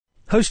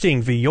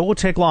Hosting for Your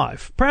Tech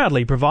Life,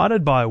 proudly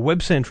provided by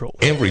Web Central.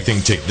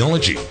 Everything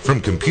technology, from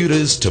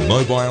computers to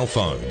mobile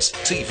phones,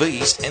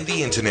 TVs and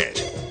the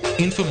internet.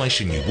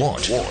 Information you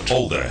want,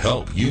 all the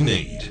help you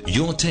need.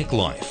 Your Tech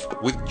Life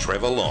with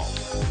Trevor Long.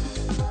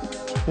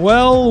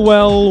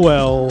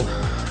 Well.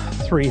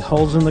 3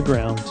 holes in the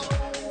ground.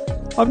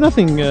 I've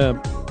nothing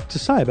to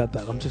say about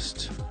that. I'm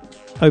just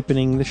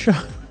opening the show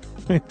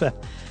with that.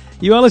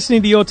 You are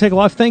listening to Your Tech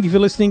Life. Thank you for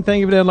listening. Thank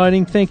you for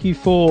downloading. Thank you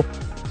for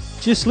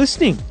just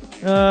listening.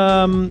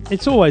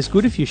 It's always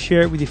good if you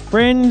share it with your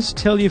friends.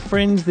 Tell your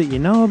friends that you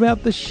know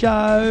about the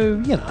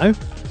show. You know,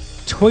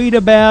 tweet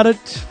about it,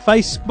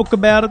 Facebook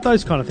about it.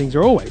 Those kind of things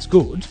are always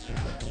good.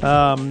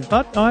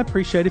 But I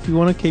appreciate if you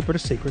want to keep it a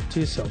secret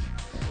to yourself.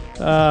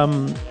 I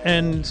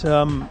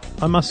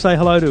must say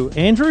hello to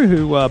Andrew,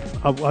 who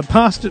I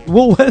passed at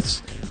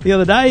Woolworths the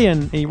other day,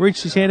 and he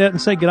reached his hand out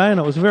and said g'day, and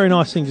it was a very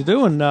nice thing to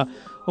do, and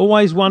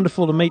always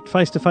wonderful to meet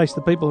face-to-face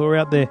the people who are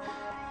out there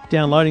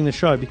downloading the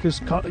show,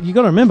 because you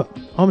got to remember,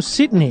 I'm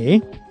sitting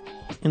here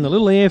in the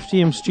little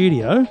AFTM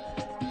studio,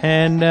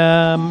 and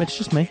it's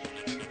just me.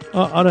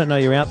 I don't know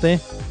you're out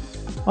there.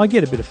 I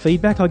get a bit of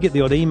feedback. I get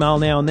the odd email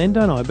now and then,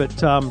 don't I? But,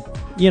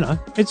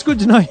 it's good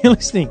to know you're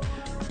listening.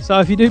 So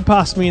if you do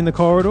pass me in the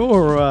corridor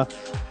or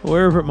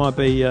wherever it might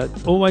be,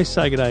 always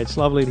say good day. It's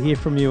lovely to hear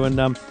from you. And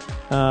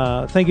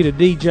thank you to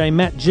DJ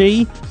Matt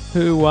G,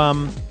 who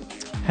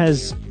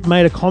has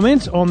made a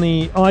comment on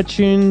the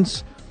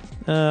iTunes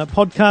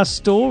podcast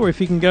store.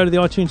 If you can go to the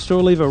iTunes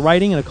store, leave a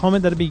rating and a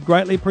comment, that'd be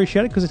greatly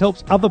appreciated, because it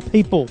helps other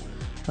people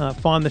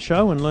find the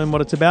show and learn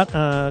what it's about.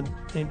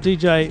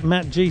 DJ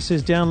Matt G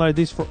says, download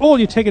this for all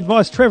your tech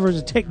advice. Trevor is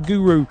a tech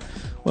guru.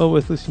 Well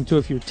worth listening to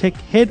if you're a tech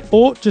head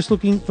or just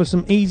looking for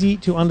some easy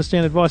to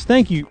understand advice.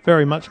 Thank you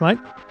very much, mate.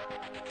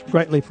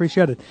 Greatly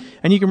appreciated.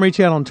 And you can reach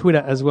out on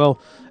Twitter as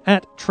well.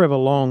 At Trevor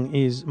Long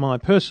is my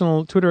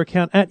personal Twitter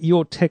account. At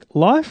Your Tech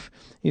Life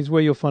is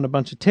where you'll find a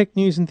bunch of tech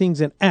news and things.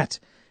 And at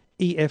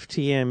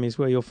EFTM is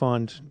where you'll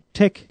find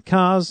tech,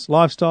 cars,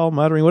 lifestyle,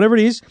 motoring, whatever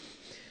it is.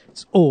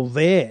 It's all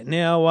there.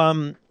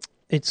 Now,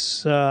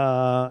 it's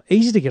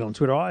easy to get on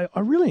Twitter. I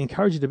really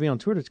encourage you to be on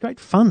Twitter. It's great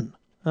fun.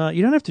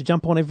 You don't have to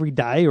jump on every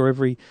day or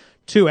every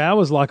 2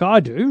 hours like I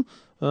do.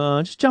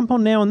 Just jump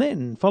on now and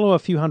then. Follow a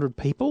few hundred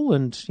people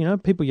and,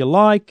 people you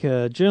like,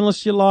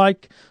 journalists you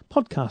like,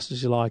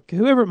 podcasters you like,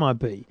 whoever it might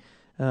be,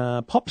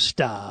 pop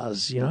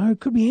stars, it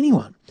could be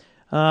anyone.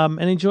 And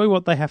enjoy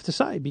what they have to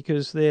say,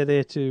 because they're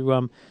there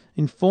to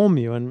inform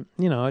you. And,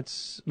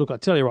 look, I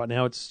tell you right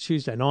now, it's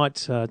Tuesday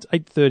night. It's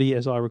 8:30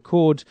 as I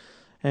record.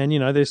 And,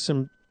 there's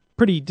some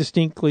pretty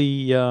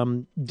distinctly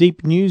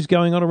deep news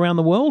going on around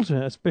the world,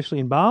 especially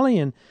in Bali,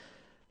 and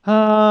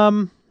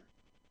I'm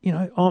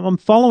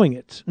following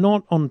it,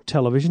 not on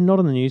television, not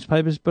on the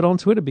newspapers, but on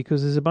Twitter,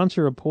 because there's a bunch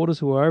of reporters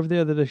who are over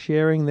there that are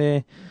sharing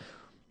their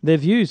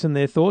views and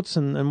their thoughts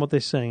and what they're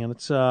seeing, and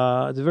it's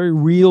a very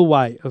real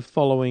way of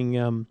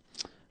following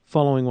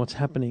what's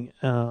happening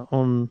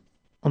on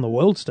the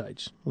world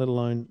stage, let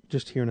alone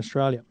just here in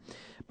Australia.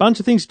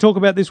 Bunch of things to talk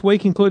about this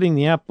week, including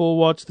the Apple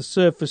Watch, the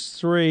Surface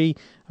 3.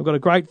 I've got a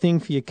great thing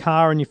for your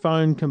car and your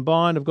phone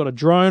combined. I've got a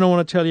drone I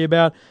want to tell you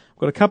about. I've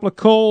got a couple of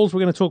calls.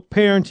 We're going to talk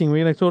parenting.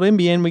 We're going to talk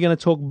NBN. We're going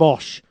to talk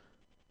Bosch.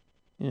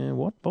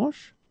 What,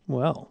 Bosch?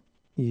 Well,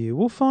 you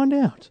will find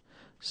out.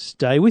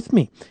 Stay with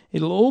me.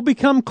 It'll all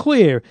become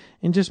clear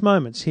in just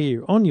moments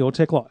here on Your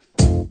Tech Life.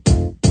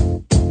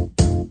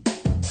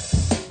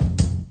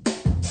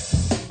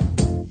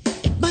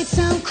 It might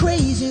sound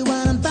crazy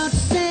what I'm about to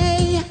say.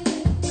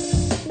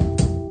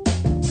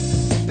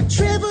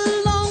 Trevor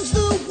Long's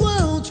the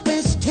world's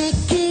best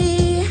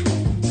techie.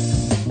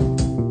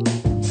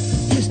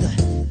 He's the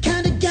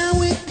kind of guy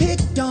we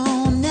picked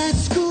on at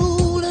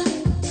school.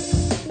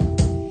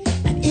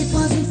 And it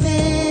wasn't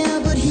fair,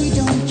 but he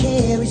don't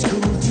care. He's cool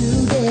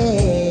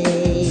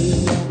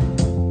today.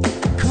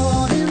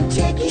 Call him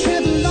Tech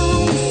Trevor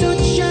Long,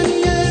 such a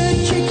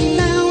nerd. Check him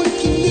out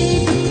if you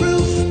need the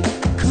proof.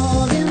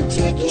 Call him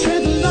Tech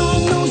Trevor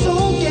Long, knows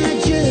all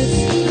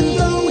gadgets, even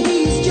though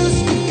he's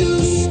just a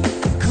goose.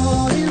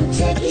 Call him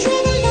Tech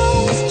Trevor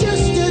Long, is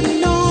just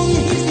along.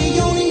 He's the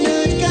only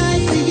nerd guy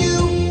for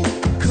you.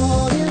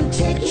 Call him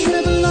Tech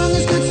Trevor Long,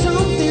 has got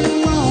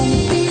something wrong.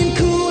 Being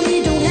cool,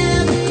 he don't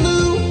have a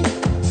clue.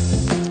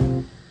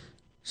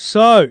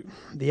 So,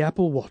 the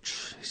Apple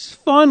Watch is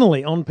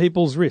finally on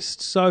people's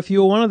wrists. So if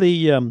you're one of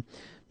the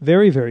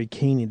very, very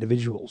keen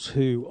individuals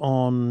who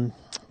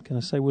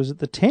was it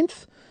the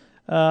 10th,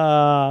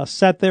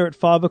 sat there at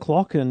 5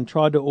 o'clock and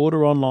tried to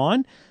order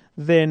online,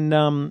 then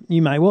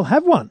you may well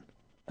have one.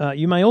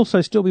 You may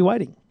also still be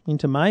waiting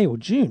into May or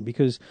June,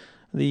 because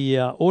the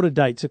order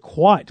dates are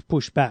quite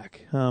pushed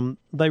back.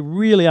 They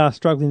really are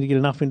struggling to get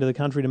enough into the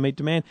country to meet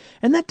demand.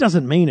 And that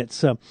doesn't mean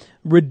it's a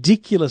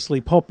ridiculously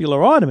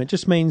popular item. It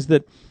just means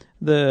that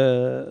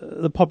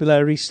the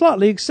popularity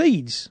slightly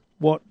exceeds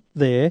what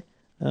their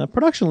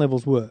production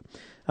levels were.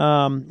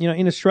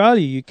 In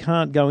Australia, you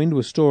can't go into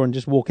a store and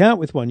just walk out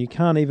with one. You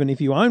can't even,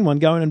 if you own one,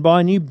 go in and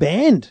buy a new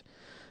band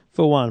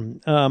for one.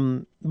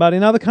 But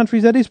in other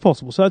countries, that is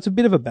possible. So it's a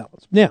bit of a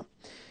balance. Now,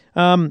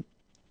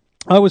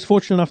 I was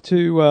fortunate enough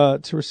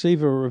to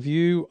receive a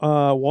review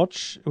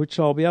watch, which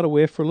I'll be able to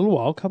wear for a little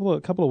while, couple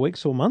of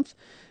weeks or a month,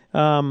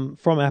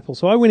 from Apple.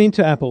 So I went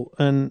into Apple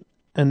and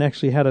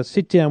actually had a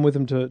sit down with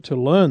them to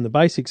learn the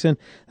basics. And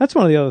that's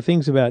one of the other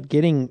things about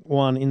getting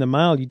one in the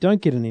mail. You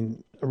don't get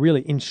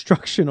really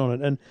instruction on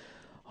it. And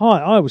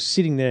I was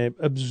sitting there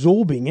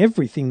absorbing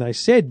everything they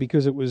said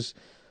because it was,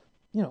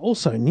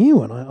 also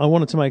new, and I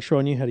wanted to make sure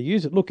I knew how to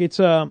use it. Look, it's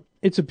a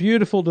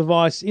beautiful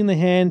device in the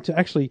hand to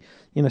actually,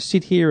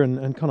 sit here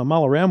and kind of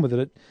mull around with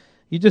it.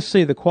 You just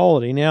see the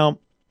quality. Now,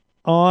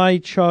 I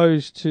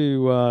chose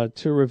to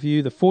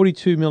review the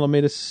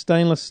 42mm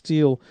stainless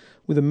steel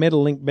with a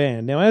metal link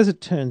band. Now, as it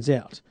turns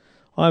out,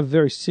 I have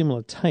very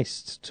similar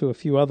tastes to a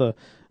few other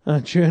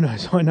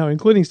journos I know,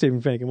 including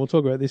Stephen Fennick, and we'll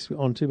talk about this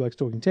on Two Blokes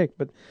Talking Tech.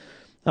 But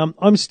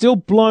I'm still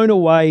blown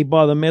away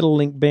by the metal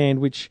link band,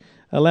 which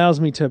allows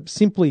me to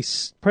simply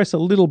press a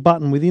little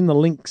button within the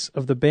links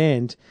of the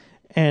band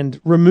and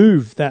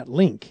remove that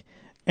link,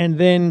 and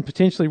then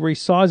potentially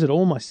resize it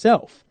all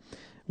myself.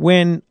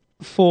 When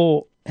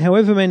for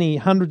however many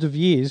hundreds of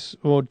years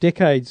or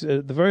decades,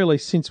 at the very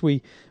least, since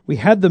we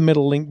had the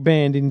metal link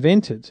band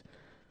invented,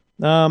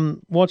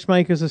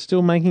 watchmakers are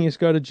still making us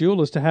go to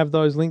jewelers to have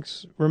those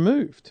links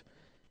removed.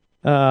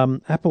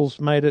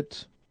 Apple's made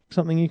it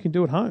something you can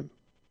do at home,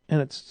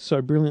 and it's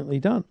so brilliantly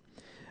done.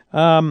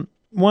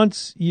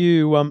 Once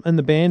you and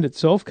the band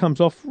itself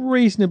comes off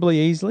reasonably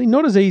easily,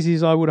 not as easy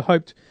as I would have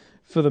hoped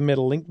for the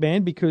metal link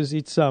band, because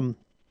it's one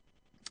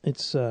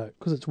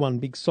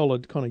big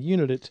solid kind of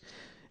unit.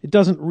 It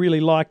doesn't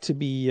really like to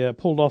be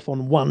pulled off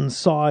on one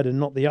side and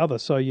not the other,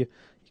 so you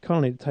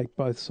kind of need to take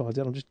both sides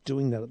out. I'm just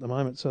doing that at the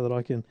moment so that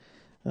I can,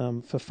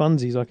 for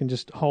funsies, I can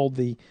just hold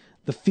the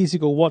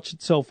physical watch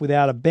itself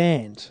without a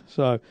band.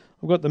 So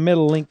I've got the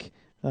metal link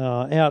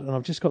out, and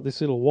I've just got this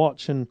little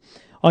watch, and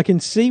I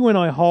can see when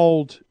I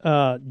hold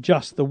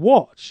just the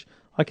watch,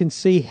 I can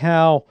see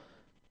how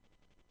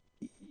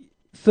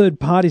third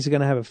parties are going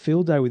to have a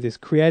field day with this,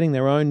 creating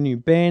their own new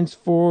bands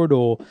for it,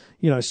 or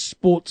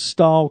sports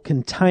style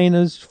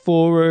containers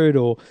for it,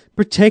 or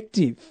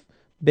protective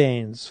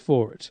bands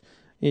for it.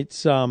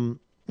 It's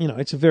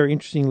it's a very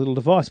interesting little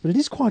device, but it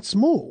is quite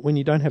small when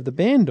you don't have the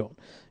band on.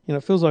 It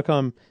feels like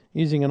I'm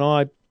using an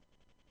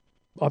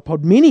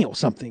iPod Mini or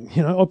something.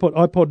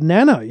 iPod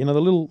Nano. The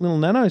little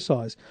nano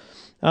size.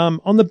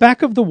 On the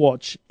back of the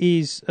watch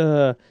is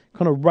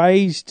kind of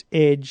raised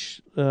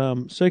edge,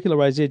 circular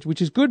raised edge,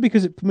 which is good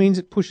because it means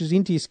it pushes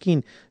into your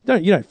skin.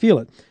 You don't feel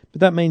it,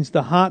 but that means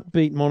the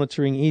heartbeat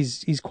monitoring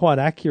is quite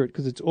accurate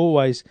because it's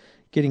always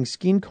getting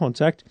skin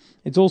contact.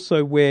 It's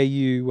also where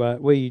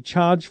you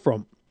charge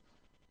from.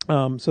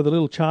 So the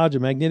little charger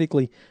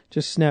magnetically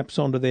just snaps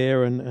onto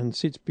there and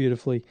sits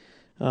beautifully.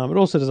 It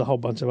also does a whole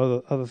bunch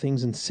of other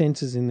things and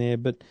sensors in there,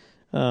 but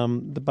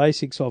the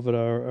basics of it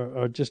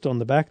are just on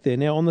the back there.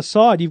 Now, on the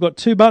side, you've got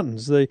two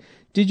buttons. The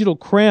digital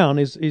crown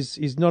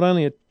is not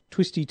only a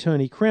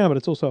twisty-turny crown, but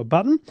it's also a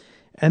button.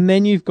 And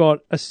then you've got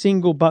a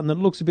single button that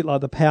looks a bit like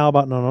the power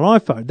button on an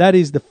iPhone. That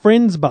is the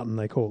Friends button,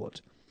 they call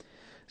it.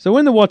 So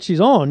when the watch is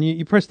on,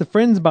 you press the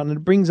Friends button, and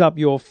it brings up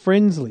your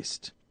friends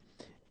list.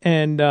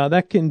 And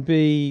that can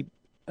be,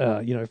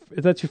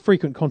 that's your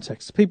frequent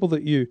contacts, people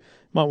that you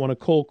might want to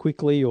call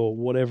quickly or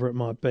whatever it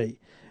might be.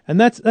 And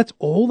that's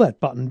all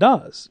that button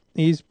does,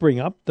 is bring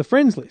up the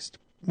friends list.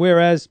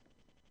 Whereas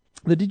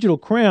the digital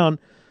crown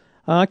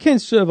can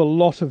serve a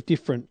lot of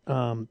different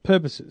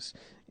purposes.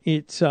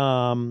 It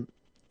allows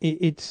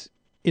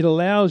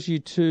you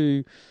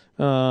to,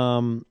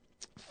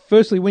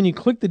 firstly, when you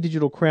click the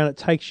digital crown, it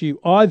takes you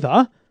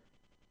either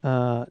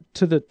to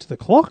the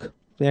clock,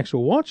 the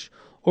actual watch,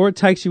 or it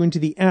takes you into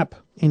the app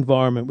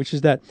environment, which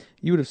is that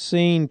you would have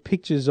seen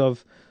pictures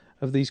of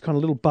these kind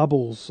of little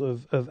bubbles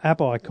of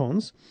app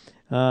icons.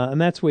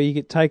 And that's where you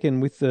get taken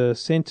with the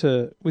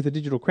center, with the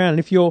digital crown. And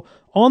if you're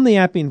on the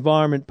app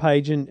environment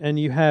page and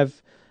you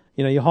have,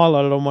 you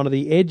highlight it on one of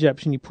the Edge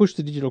apps and you push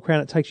the digital crown,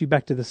 it takes you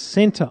back to the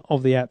center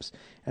of the apps.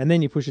 And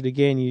then you push it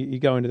again, you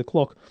go into the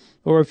clock.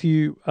 Or if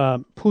you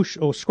push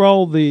or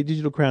scroll the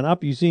digital crown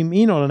up, you zoom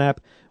in on an app,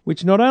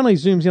 which not only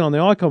zooms in on the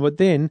icon, but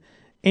then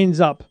ends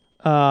up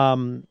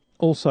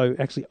also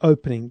actually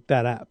opening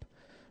that app.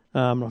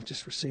 I've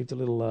just received a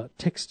little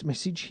text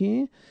message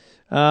here.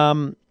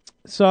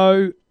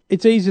 So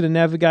it's easy to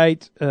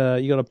navigate.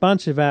 You got a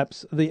bunch of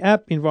apps. The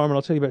app environment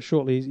I'll tell you about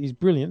shortly is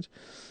brilliant.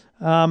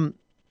 The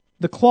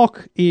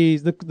clock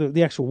is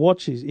the actual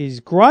watch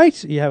is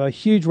great. You have a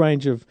huge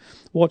range of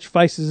watch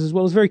faces as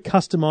well as very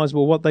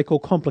customizable, what they call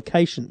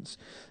complications.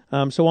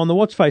 So on the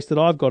watch face that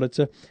I've got, it's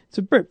a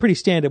pretty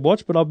standard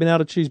watch, but I've been able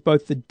to choose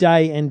both the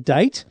day and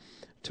date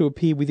to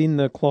appear within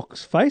the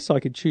clock's face. I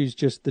could choose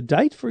just the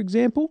date, for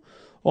example.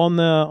 On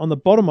the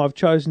bottom, I've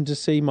chosen to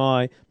see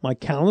my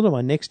calendar,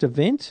 my next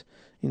event.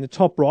 In the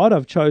top right,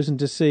 I've chosen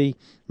to see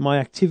my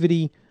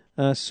activity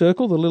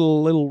circle, the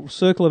little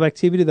circle of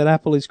activity that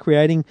Apple is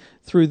creating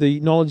through the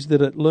knowledge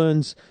that it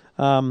learns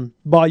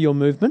by your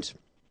movement.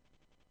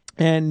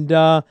 And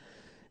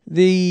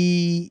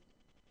the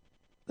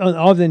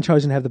I've then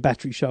chosen to have the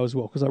battery show as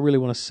well because I really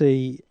want to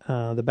see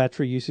the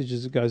battery usage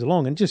as it goes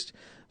along. And just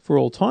for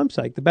all time's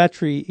sake, the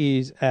battery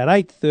is at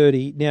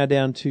 8:30 now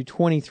down to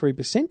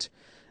 23%,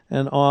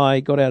 and I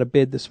got out of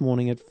bed this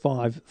morning at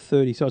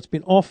 5:30, so it's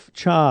been off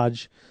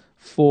charge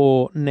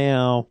for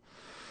now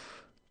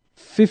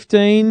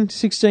 15,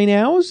 16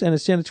 hours, and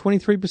it's down to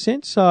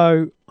 23%. So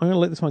I'm going to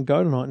let this one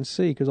go tonight and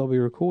see because I'll be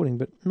recording.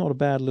 But not a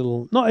bad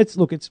little. No, it's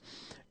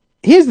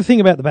here's the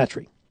thing about the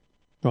battery,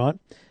 right?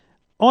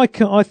 I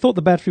thought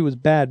the battery was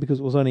bad because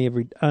it was only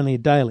a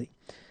daily.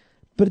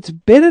 But it's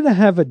better to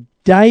have a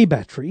day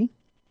battery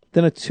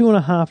than a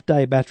 2.5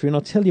 day battery, and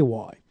I'll tell you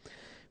why.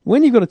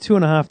 When you've got a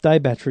 2.5 day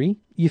battery,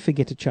 you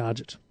forget to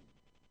charge it.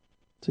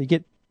 So you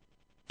get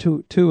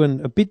two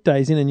and a bit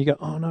days in and you go,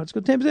 oh no, it's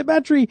got 10%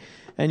 battery,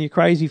 and your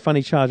crazy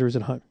funny charger is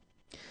at home.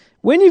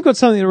 When you've got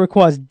something that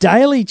requires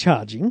daily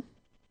charging,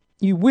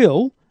 you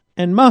will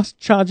and must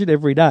charge it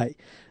every day.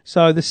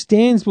 So the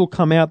stands will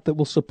come out that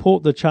will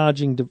support the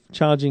charging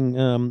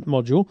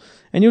module,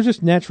 and you'll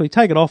just naturally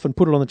take it off and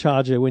put it on the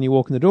charger when you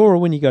walk in the door or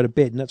when you go to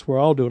bed, and that's where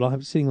I'll do it. I'll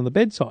have it sitting on the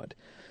bedside.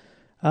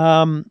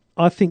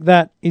 I think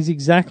that is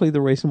exactly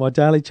the reason why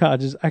daily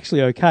charge is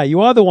actually okay.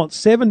 You either want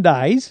 7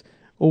 days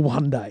or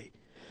 1 day.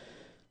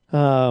 So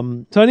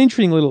an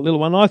interesting little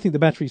one. I think the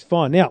battery's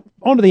fine. Now,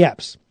 onto the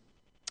apps.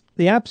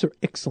 The apps are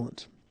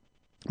excellent,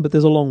 but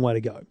there's a long way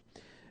to go.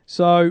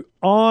 So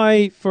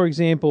I, for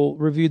example,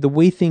 reviewed the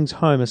WeThings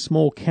Home, a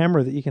small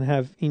camera that you can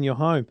have in your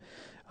home.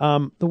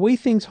 The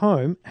WeThings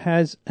Home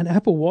has an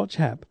Apple Watch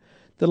app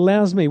that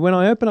allows me, when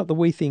I open up the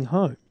WeThings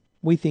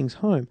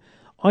Home,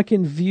 I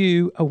can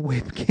view a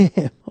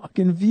webcam. I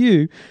can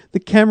view the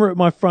camera at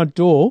my front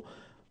door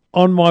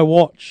on my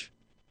watch.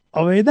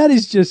 I mean, that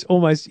is just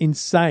almost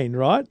insane,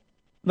 right?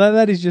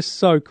 That is just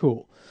so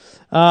cool.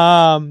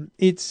 Let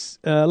me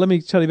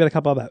tell you about a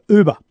couple of that.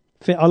 Uber.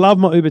 I love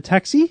my Uber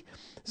taxi.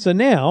 So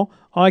now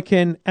I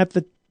can,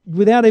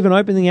 without even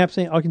opening the app,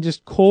 I can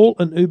just call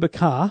an Uber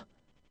car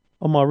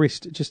on my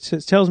wrist. It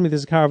just tells me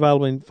there's a car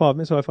available in 5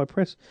 minutes. So if I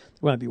press,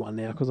 there won't be one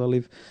now because I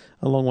live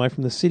a long way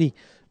from the city.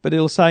 But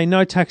it'll say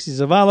no taxis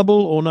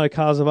available or no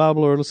cars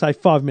available, or it'll say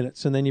 5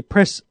 minutes. And then you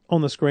press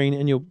on the screen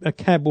and a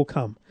cab will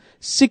come.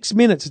 6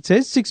 minutes, it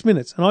says, 6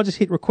 minutes. And I just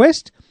hit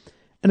request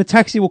and a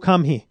taxi will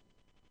come here.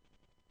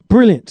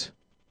 Brilliant.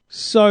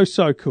 So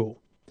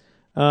cool.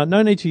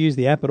 No need to use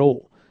the app at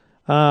all.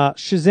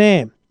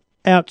 Shazam,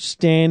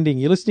 outstanding.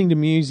 You're listening to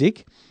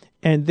music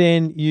and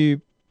then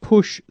you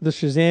push the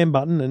Shazam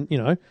button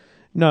and,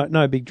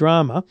 no big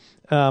drama.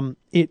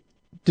 It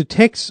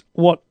detects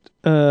what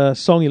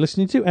song you're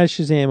listening to, as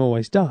Shazam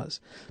always does.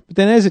 But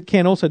then, as it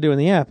can also do in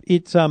the app,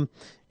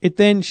 it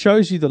then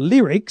shows you the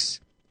lyrics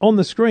on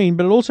the screen,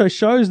 but it also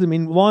shows them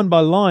in line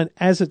by line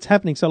as it's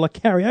happening, so like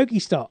karaoke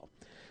style.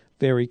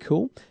 Very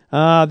cool.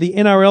 The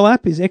NRL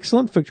app is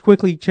excellent for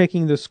quickly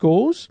checking the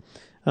scores.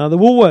 The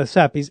Woolworths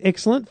app is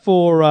excellent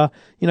for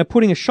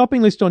putting a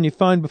shopping list on your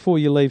phone before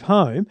you leave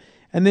home,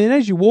 and then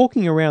as you're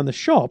walking around the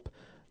shop,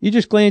 you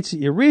just glance at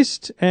your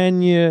wrist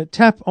and you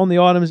tap on the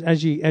items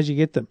as you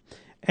get them.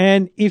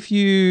 And if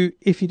you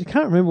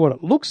can't remember what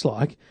it looks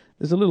like,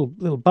 there's a little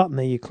button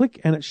there you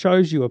click and it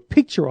shows you a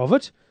picture of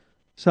it.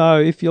 So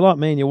if you're like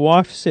me and your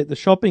wife set the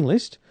shopping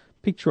list,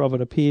 picture of it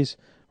appears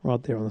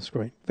right there on the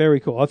screen. Very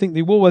cool. I think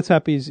the Woolworths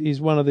app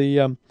is one of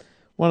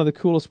the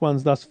coolest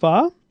ones thus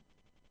far.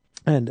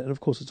 And of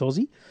course, it's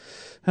Aussie.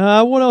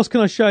 What else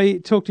can I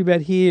talk to you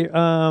about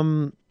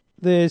here?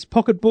 There's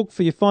Pocketbook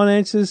for your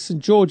finances. St.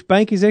 George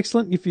Bank is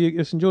excellent. If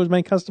you're a St. George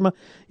Bank customer,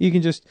 you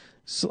can just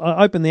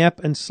open the app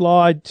and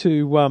slide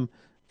to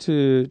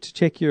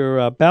check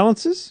your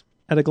balances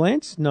at a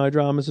glance. No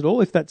dramas at all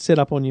if that's set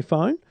up on your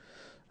phone.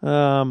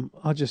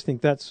 I just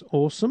think that's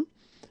awesome.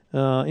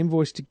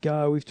 Invoice to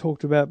go, we've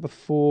talked about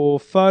before.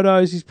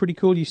 Photos is pretty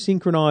cool. You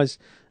synchronize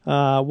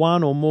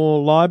one or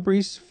more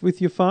libraries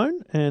with your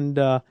phone, and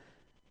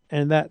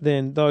that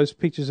then those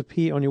pictures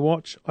appear on your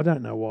watch. I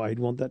don't know why you'd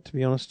want that, to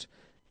be honest.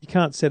 You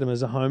can't set them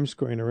as a home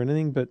screen or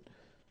anything, but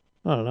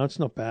I don't know. It's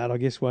not bad, I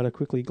guess, way to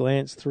quickly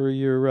glance through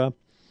your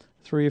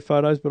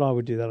photos, but I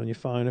would do that on your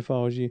phone if I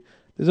was you.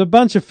 There's a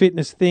bunch of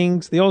fitness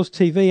things. The Oz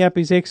TV app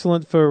is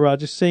excellent for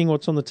just seeing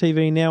what's on the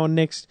TV now and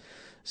next.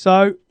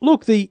 So,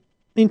 look,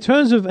 in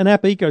terms of an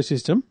app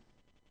ecosystem,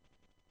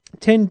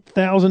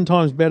 10,000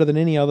 times better than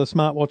any other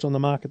smartwatch on the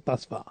market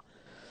thus far.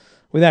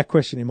 Without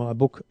question in my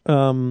book.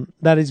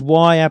 That is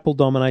why Apple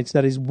dominates.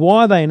 That is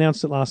why they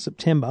announced it last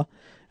September.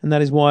 And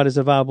that is why it is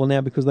available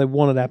now, because they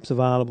wanted apps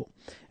available.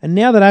 And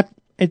now that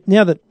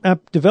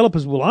app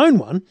developers will own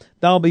one,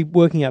 they'll be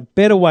working out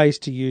better ways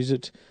to use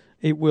it.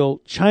 It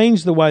will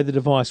change the way the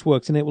device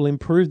works, and it will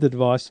improve the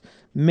device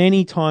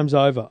many times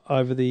over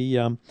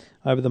the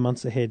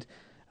months ahead.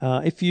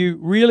 If you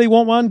really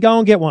want one, go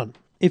and get one.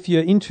 If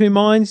you're in two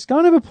minds, go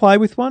and have a play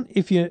with one.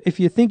 If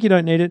you think you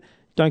don't need it,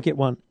 don't get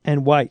one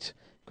and wait.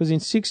 Because in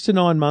 6 to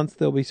 9 months,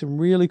 there'll be some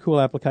really cool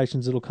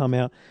applications that'll come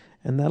out,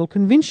 and that'll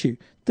convince you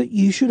that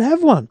you should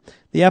have one.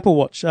 The Apple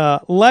Watch,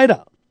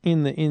 later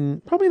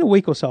in probably in a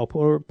week or so, I'll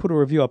put a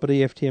review up at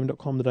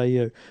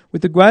eftm.com.au.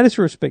 With the greatest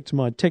respect to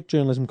my tech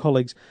journalism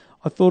colleagues,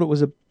 I thought it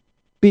was a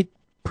bit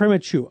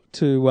premature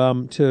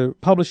to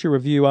publish a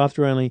review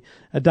after only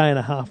a day and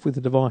a half with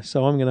the device.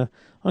 So I'm gonna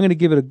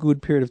give it a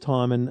good period of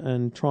time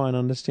and try and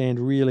understand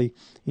really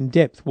in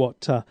depth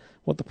what the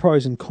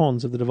pros and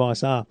cons of the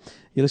device are.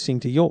 You're listening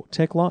to Your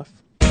Tech Life.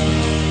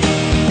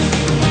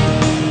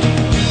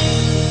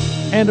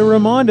 And a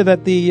reminder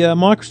that the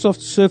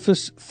Microsoft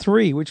Surface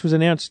 3, which was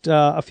announced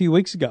a few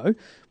weeks ago,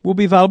 will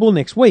be available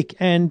next week.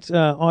 And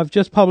I've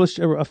just published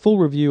a full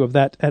review of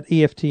that at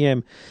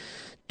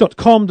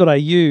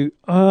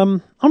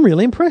EFTM.com.au. I'm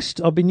really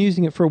impressed. I've been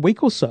using it for a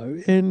week or so.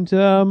 And,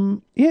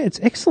 it's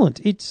excellent.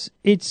 It's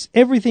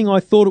everything I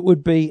thought it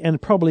would be and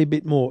probably a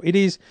bit more. It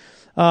is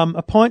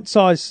a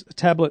pint-sized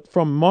tablet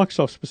from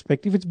Microsoft's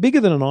perspective. It's bigger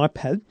than an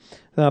iPad,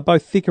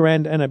 both thicker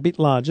and a bit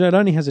larger. It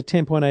only has a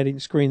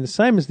 10.8-inch screen, the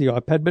same as the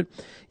iPad. But,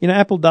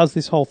 Apple does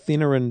this whole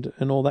thinner and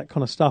all that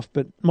kind of stuff.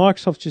 But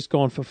Microsoft's just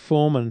gone for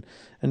form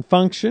and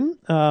function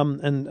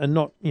and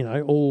not,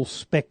 all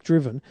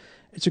spec-driven.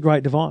 It's a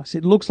great device.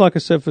 It looks like a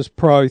Surface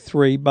Pro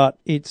 3, but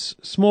it's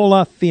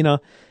smaller, thinner,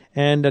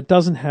 and it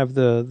doesn't have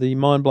the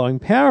mind-blowing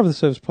power of the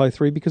Surface Pro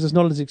 3 because it's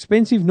not as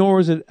expensive, nor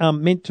is it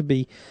meant to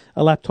be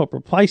a laptop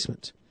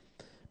replacement.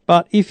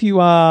 But if you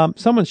are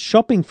someone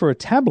shopping for a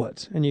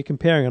tablet and you're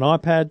comparing an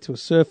iPad to an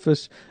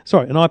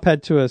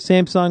iPad to a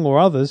Samsung or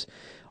others,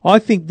 I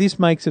think this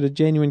makes it a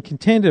genuine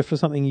contender for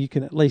something you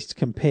can at least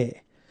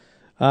compare.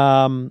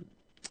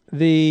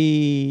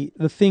 The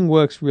thing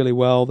works really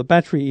well. The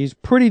battery is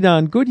pretty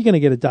darn good. You're going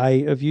to get a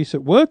day of use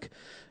at work.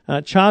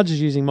 Charges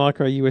using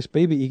micro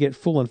USB, but you get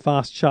full and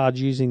fast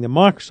charge using the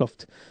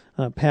Microsoft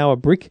power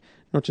brick,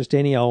 not just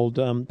any old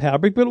power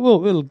brick, but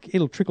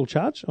it'll trickle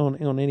charge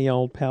on any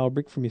old power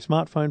brick from your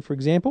smartphone, for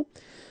example.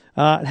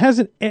 It has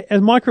a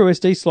micro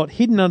SD slot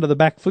hidden under the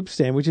back flip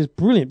stand, which is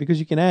brilliant because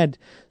you can add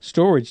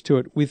storage to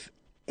it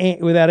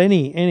without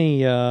any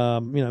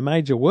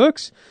major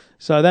works.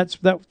 So that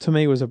to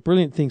me was a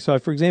brilliant thing. So,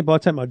 for example, I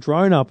take my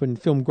drone up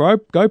and film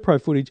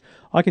GoPro footage.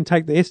 I can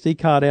take the SD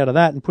card out of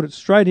that and put it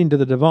straight into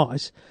the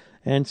device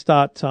and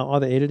start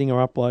either editing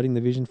or uploading the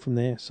vision from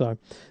there. So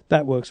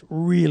that works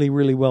really,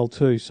 really well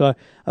too. So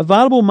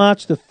available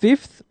March the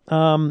 5th.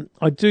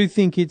 I do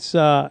think it's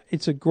a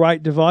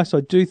great device.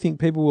 I do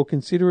think people will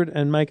consider it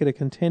and make it a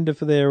contender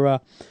for their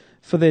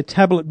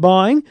tablet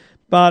buying.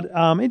 But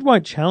it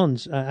won't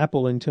challenge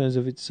Apple in terms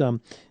of its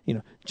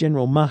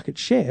general market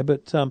share.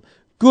 But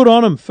good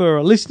on them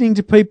for listening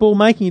to people,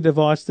 making a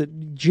device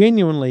that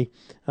genuinely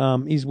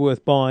is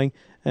worth buying.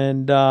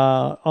 And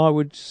I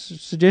would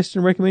suggest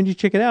and recommend you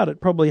check it out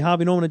at probably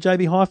Harvey Norman at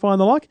JB Hi-Fi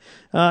and the like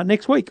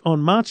next week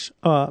on May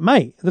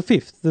the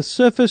 5th, the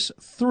Surface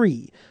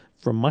 3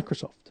 from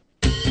Microsoft.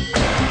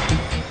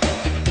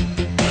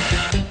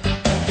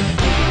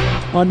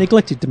 I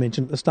neglected to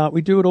mention at the start,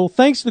 we do it all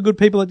thanks to the good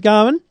people at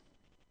Garmin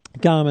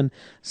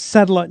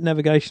satellite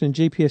navigation and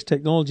GPS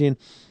technology. And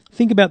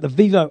think about the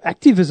Vivo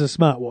Active as a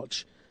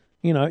smartwatch.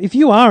 If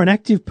you are an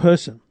active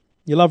person,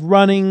 you love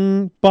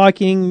running,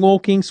 biking,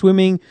 walking,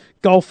 swimming,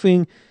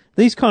 golfing,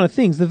 these kind of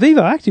things, the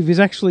Vivo Active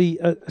is actually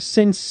a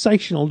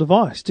sensational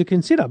device to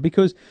consider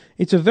because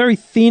it's a very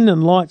thin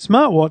and light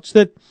smartwatch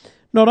that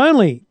not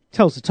only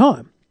tells the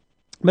time,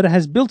 but it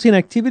has built-in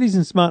activities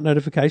and smart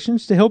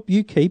notifications to help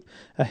you keep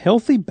a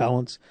healthy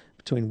balance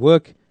between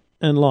work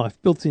and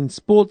life. Built-in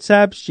sports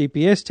apps,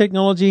 GPS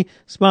technology,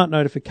 smart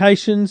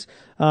notifications,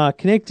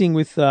 connecting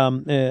with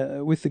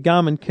the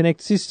Garmin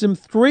Connect system,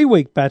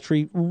 3-week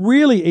battery,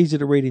 really easy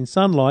to read in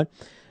sunlight,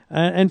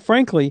 and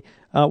frankly,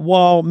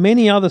 while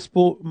many other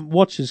sport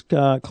watches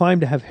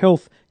claim to have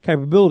health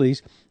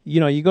capabilities,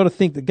 you got to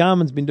think that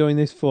Garmin's been doing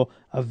this for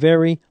a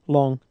very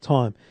long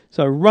time.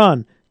 So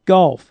run,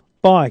 golf,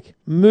 bike,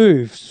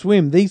 move,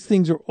 swim, these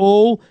things are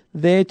all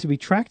there to be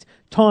tracked.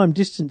 Time,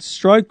 distance,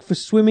 stroke for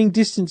swimming,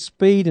 distance,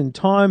 speed, and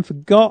time for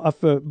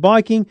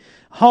biking,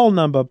 hole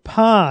number,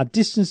 par,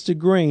 distance to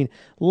green,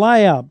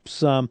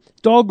 layups,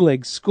 dog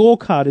legs,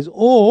 scorecard is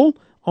all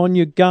on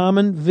your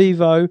Garmin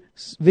Vivo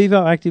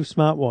Active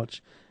smartwatch.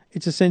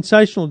 It's a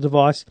sensational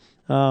device.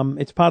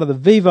 It's part of the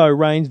Vivo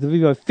range, the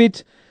Vivo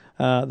Fit,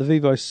 the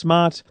Vivo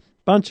Smart,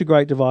 bunch of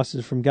great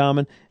devices from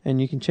Garmin,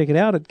 and you can check it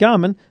out at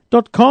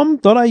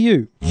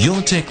garmin.com.au.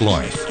 Your Tech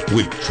Life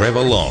with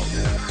Trevor Long.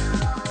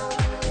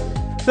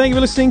 Thank you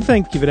for listening.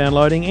 Thank you for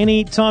downloading.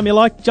 Anytime you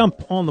like,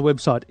 jump on the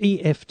website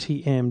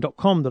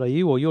eftm.com.au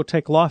or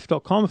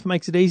yourtechlife.com if it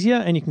makes it easier,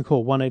 and you can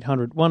call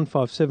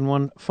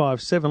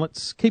 1-800-157-157.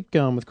 Let's keep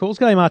going with calls.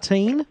 G'day,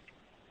 Martine.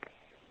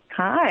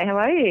 Hi, how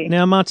are you?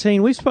 Now,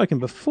 Martine, we've spoken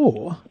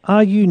before.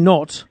 Are you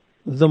not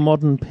the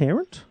modern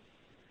parent?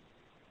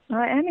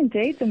 I am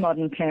indeed the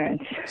modern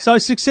parent. So,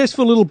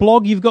 successful little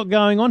blog you've got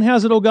going on.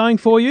 How's it all going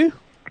for you?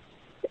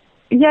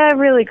 Yeah,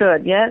 really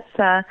good. Yeah,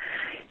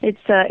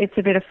 it's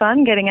a bit of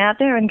fun getting out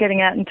there and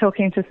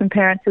talking to some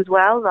parents as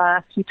well.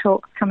 A few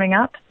talks coming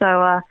up,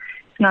 so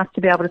it's nice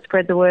to be able to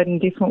spread the word in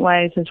different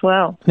ways as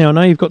well. Now, I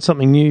know you've got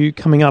something new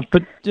coming up,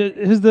 but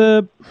has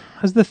the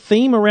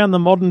theme around the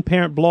modern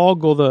parent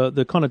blog or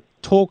the kind of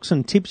talks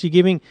and tips you're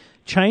giving,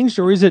 changed,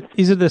 or is it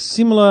a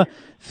similar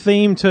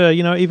theme to,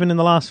 even in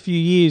the last few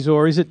years,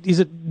 or is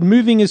it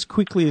moving as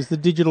quickly as the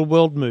digital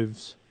world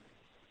moves?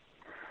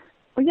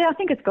 Well, yeah, I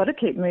think it's got to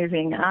keep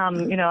moving.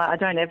 I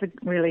don't ever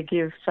really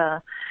give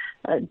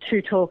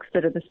two talks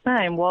that are the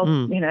same.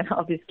 While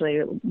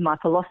obviously my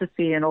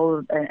philosophy and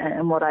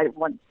and what I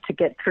want to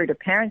get through to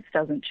parents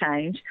doesn't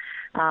change.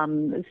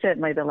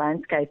 Certainly, the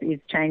landscape is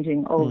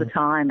changing all the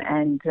time,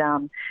 and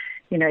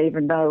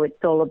even though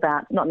it's all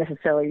about not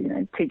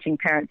necessarily teaching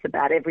parents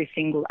about every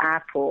single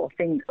app or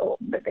thing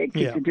that their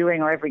kids are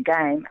doing or every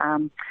game,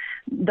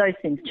 those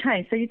things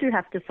change. So you do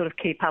have to sort of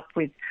keep up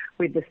with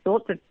the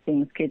sorts of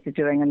things kids are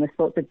doing and the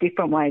sorts of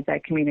different ways they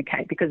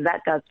communicate, because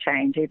that does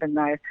change, even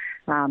though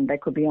they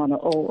could be on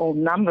all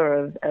number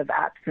of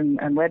apps and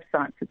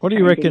websites. What do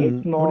you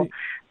reckon?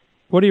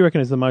 What do you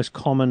reckon is the most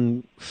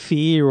common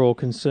fear or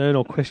concern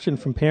or question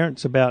from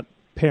parents about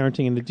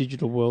parenting in the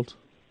digital world?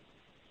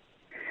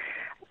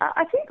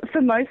 I think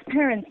for most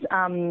parents,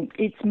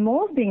 it's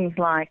more things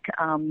like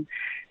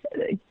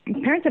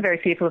parents are very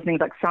fearful of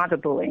things like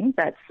cyberbullying.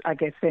 That's, I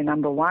guess, their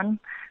number one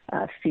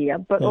fear,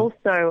 but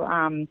also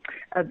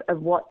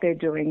of what they're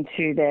doing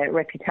to their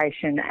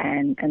reputation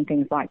and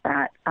things like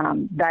that.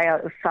 They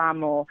are far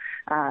more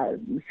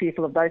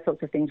fearful of those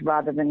sorts of things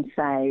rather than,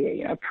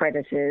 say,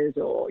 predators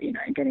or,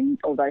 getting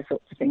all those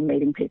sorts of things,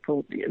 meeting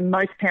people.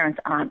 Most parents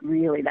aren't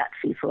really that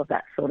fearful of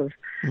that sort of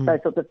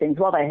those sorts of things.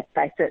 While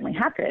they certainly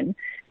happen,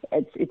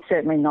 it's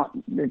certainly not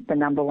the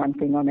number one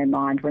thing on their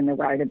mind when they're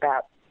worried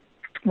about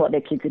what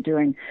their kids are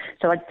doing.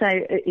 So I'd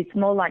say it's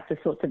more like the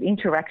sorts of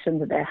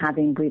interactions that they're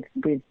having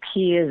with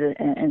peers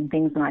and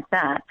things like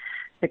that,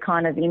 the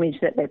kind of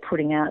image that they're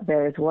putting out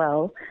there as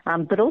well,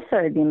 but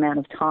also the amount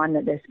of time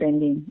that they're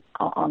spending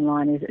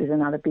online is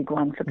another big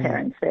one for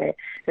parents. They're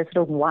sort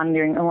of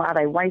wondering, are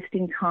they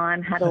wasting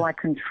time? How do I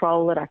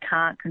control it? I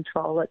can't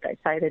control it. They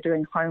say they're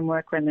doing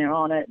homework when they're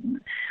on it.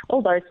 And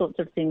all those sorts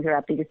of things are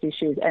our biggest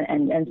issues,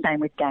 and same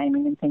with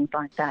gaming and things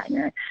like that,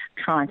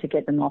 trying to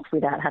get them off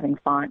without having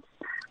fights.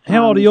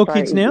 How old are your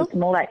kids now? It's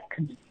more like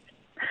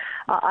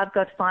I've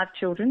got 5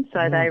 children,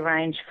 so they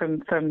range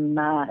from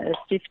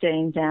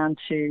 15 down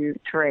to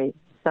 3.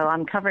 So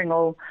I'm covering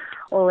all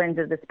ends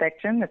of the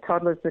spectrum: the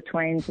toddlers, the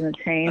tweens, and the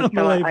teens.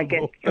 So I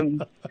get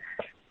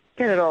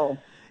it all.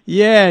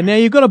 Yeah. Now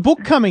you've got a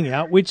book coming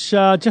out, which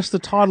just the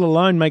title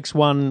alone makes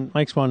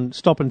one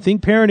stop and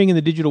think. Parenting in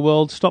the Digital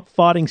World: Stop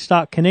Fighting,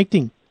 Start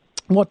Connecting.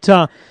 What's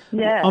the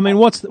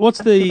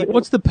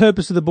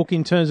purpose of the book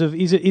in terms of,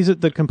 is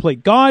it the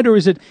complete guide, or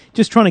is it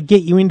just trying to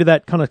get you into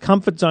that kind of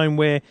comfort zone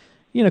where,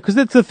 because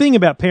that's the thing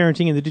about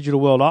parenting in the digital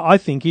world, I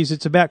think, is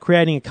it's about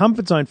creating a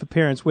comfort zone for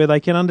parents where they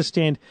can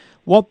understand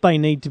what they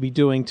need to be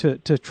doing to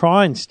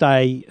try and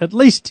stay at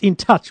least in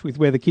touch with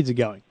where the kids are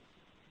going.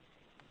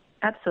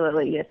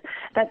 Absolutely, yes.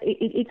 That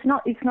it's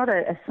not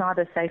a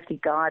cyber safety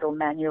guide or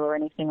manual or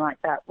anything like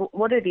that.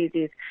 What it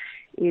is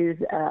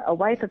a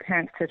way for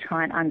parents to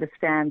try and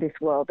understand this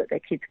world that their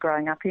kids are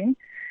growing up in,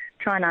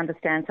 try and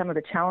understand some of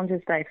the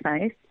challenges they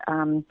face,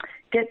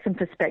 get some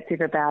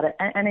perspective about it,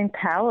 and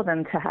empower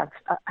them to have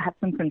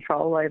some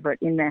control over it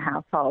in their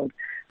household.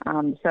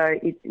 So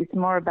it's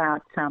more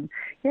about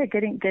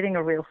getting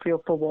a real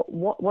feel for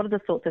what are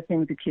the sorts of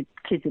things the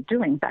kids are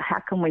doing, but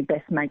how can we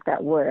best make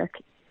that work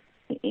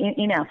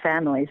in our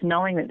families,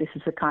 knowing that this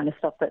is the kind of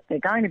stuff that they're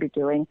going to be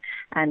doing,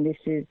 and this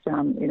is,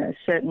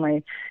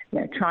 certainly,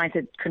 trying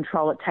to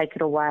control it, take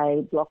it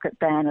away, block it,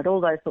 ban it, all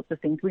those sorts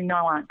of things we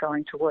know aren't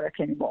going to work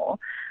anymore.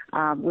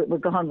 We've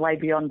gone way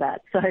beyond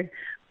that. So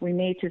we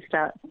need to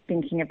start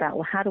thinking about,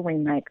 well, how do we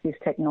make this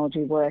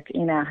technology work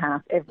in our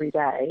house every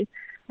day,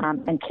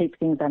 and keep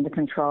things under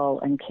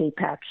control and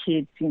keep our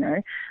kids,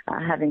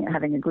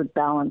 having a good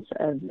balance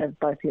of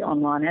both the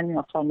online and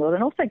the offline world,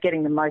 and also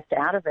getting the most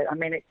out of it. I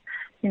mean,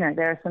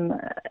 there are some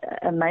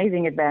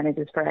amazing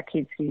advantages for our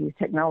kids who use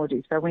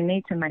technology. So we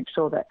need to make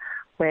sure that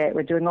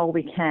we're doing all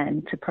we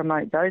can to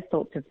promote those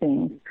sorts of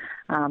things,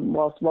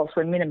 whilst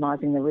we're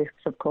minimising the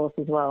risks, of course,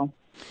 as well.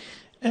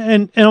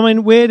 And I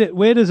mean, where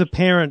does a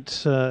parent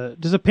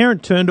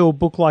turn to a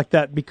book like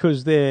that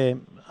because they've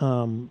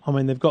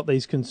got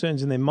these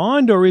concerns in their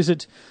mind, or is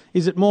it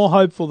more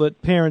hopeful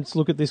that parents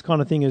look at this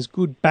kind of thing as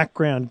good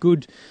background,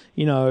 good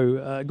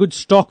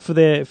stock for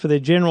their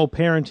general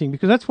parenting?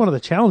 Because that's one of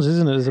the challenges,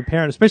 isn't it, as a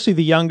parent, especially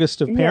the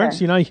youngest of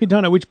parents. You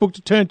don't know which book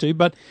to turn to,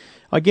 but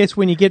I guess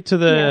when you get to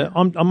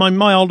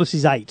my oldest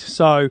is 8,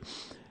 so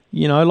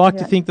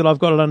to think that I've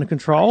got it under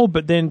control,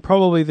 but then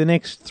probably the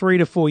next 3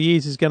 to 4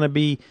 years is going to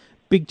be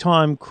big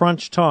time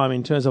crunch time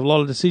in terms of a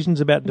lot of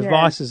decisions about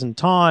devices and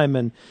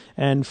time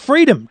and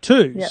freedom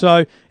too. Yep.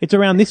 So it's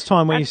around this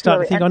time where you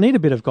start to think, I need a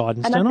bit of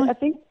guidance, don't I? I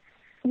think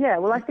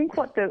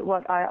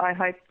what I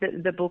hope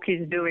that the book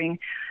is doing,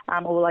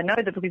 or I know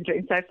the book is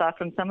doing so far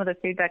from some of the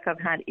feedback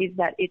I've had, is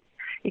that it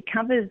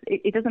covers.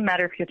 It doesn't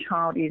matter if your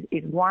child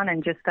is 1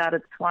 and just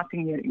started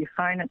swiping your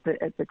phone at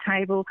the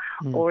table,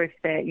 or if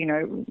they're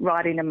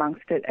right in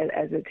amongst it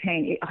as a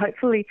teen.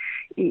 Hopefully,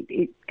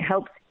 it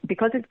helps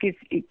because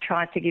it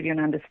tries to give you an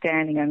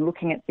understanding and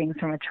looking at things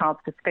from a child's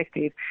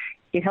perspective,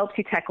 it helps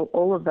you tackle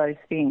all of those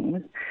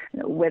things,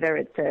 whether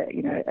it's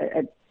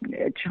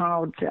a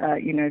child,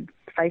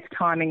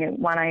 FaceTiming at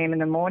 1 a.m. in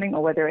the morning,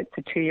 or whether it's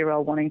a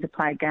 2-year-old wanting to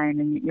play a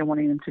game and you're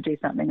wanting them to do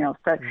something else.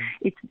 So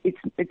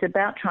it's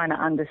about trying to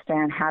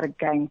understand how to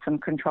gain some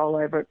control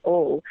over it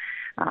all,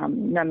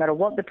 no matter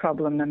what the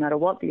problem, no matter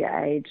what the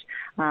age.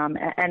 And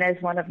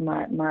as one of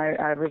my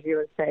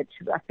reviewers said,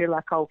 I feel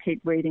like I'll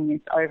keep reading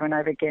this over and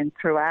over again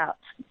throughout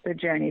the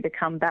journey to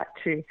come back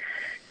to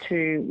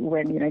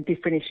when,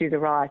 different issues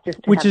arise.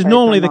 Which is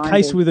normally the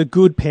case with a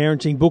good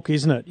parenting book,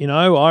 isn't it?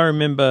 I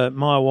remember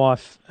my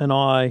wife and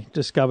I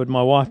discovered,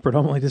 my wife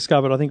predominantly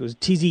discovered, I think it was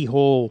Tizzy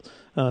Hall,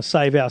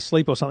 Save Our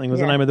Sleep or something was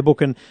the name of the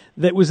book. And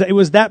it was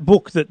that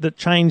book that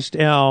changed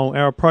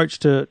our approach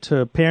to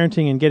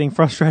parenting and getting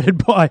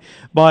frustrated by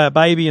a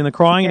baby and the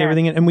crying and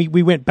everything. And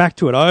we went back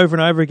to it over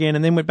and over again,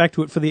 and then went back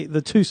to it for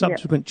the two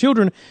subsequent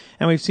children.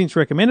 And we've since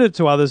recommended it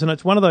to others. And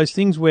it's one of those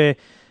things where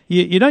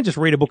you don't just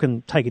read a book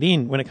and take it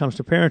in when it comes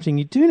to parenting.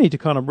 You do need to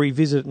kind of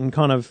revisit and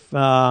kind of,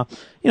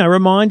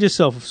 remind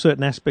yourself of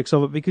certain aspects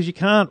of it, because you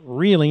can't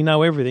really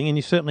know everything, and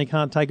you certainly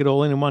can't take it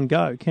all in one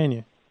go, can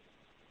you?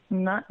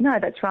 No,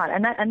 that's right.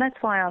 And that's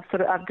why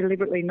I've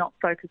deliberately not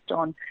focused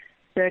on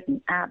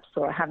certain apps,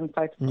 or I haven't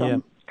focused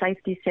on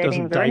safety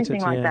settings or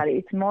anything like that.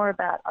 It's more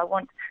about, I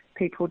want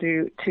people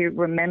to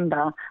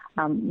remember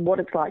what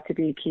it's like to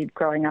be a kid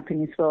growing up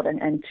in this world,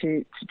 and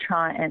to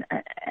try and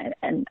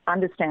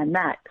understand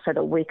that, so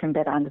that we can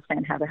better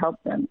understand how to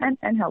help them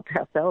and help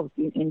ourselves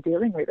in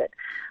dealing with it.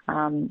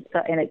 And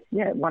it's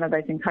one of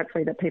those things,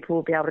 hopefully, that people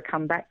will be able to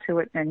come back to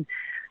it, and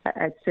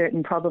as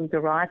certain problems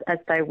arise, as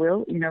they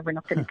will. We're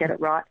not going to get it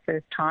right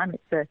first time.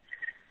 We're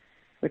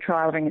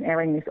trialing and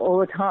erring this all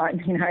the time,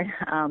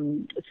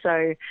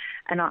 So,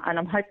 and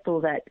I'm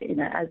hopeful that,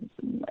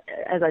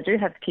 as I do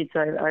have kids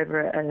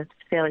over a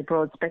fairly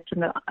broad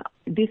spectrum, that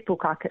this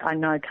book I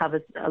know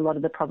covers a lot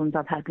of the problems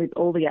I've had with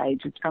all the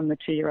ages, from the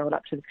 2-year-old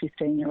up to the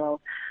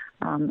 15-year-old,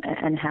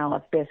 and how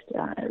I've best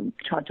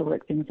tried to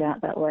work things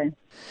out that way.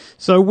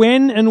 So,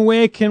 when and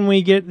where can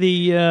we get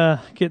the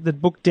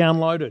book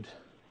downloaded?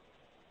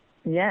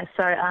 Yeah,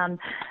 so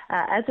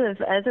as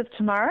of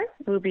tomorrow,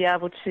 we'll be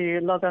able to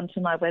log on to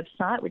my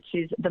website, which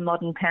is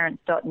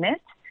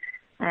themodernparent.net,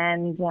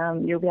 and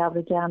you'll be able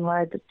to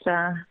download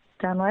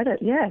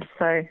it. Yeah,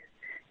 so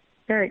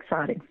very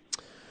exciting.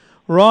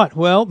 Right,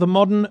 well,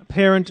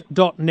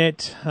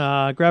 themodernparent.net,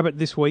 grab it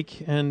this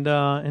week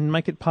and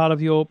make it part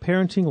of your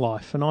parenting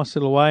life. A nice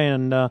little way,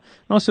 and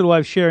nice little way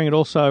of sharing it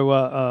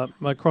also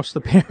across the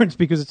parents,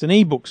 because it's an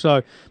ebook,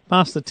 so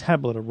pass the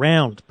tablet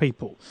around,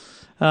 people.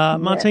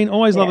 Martine,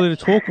 always lovely to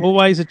talk.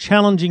 Always a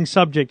challenging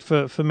subject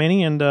for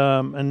many, and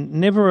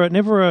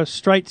never a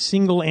straight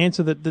single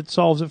answer that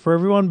solves it for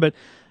everyone. But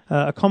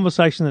a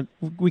conversation that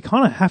we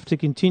kind of have to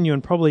continue,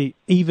 and probably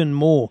even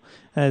more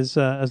as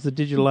the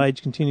digital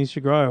age continues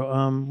to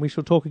grow. We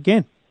shall talk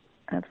again.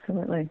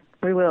 Absolutely,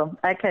 we will.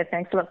 Okay,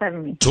 thanks a lot for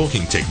having me.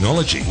 Talking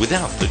technology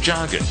without the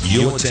jargon.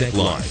 Your Tech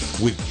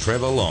Life with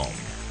Trevor Long.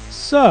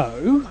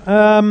 So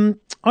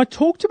I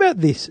talked about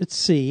this at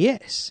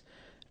CES.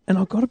 And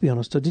I've got to be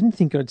honest, I didn't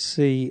think I'd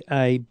see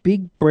a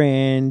big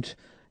brand,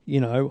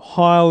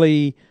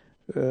 highly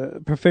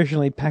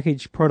professionally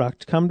packaged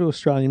product come to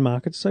Australian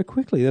markets so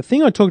quickly. The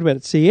thing I talked about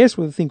at CES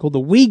was a thing called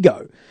the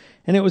WeGo,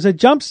 and it was a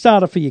jump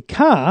starter for your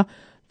car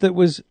that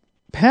was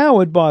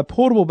powered by a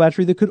portable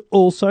battery that could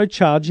also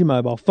charge your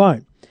mobile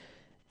phone.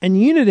 And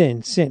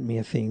Uniden sent me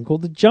a thing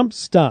called the Jump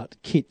Start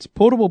Kit,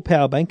 portable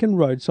power bank and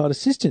roadside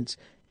assistance.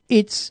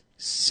 It's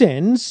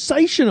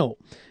sensational.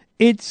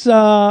 It's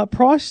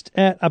priced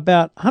at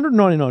about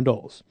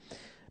 $199,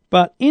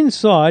 but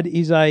inside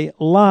is a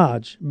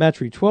large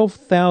battery,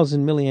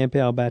 12,000 milliamp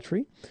hour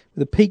battery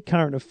with a peak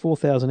current of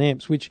 4,000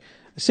 amps, which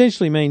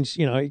essentially means,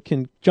 it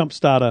can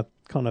jumpstart a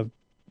kind of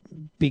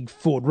big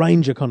Ford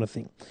Ranger kind of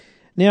thing.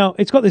 Now,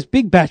 it's got this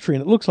big battery,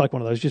 and it looks like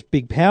one of those just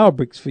big power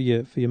bricks for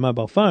your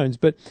mobile phones,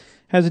 but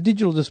has a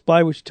digital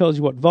display which tells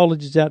you what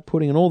voltage it's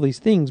outputting and all these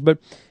things. But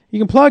you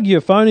can plug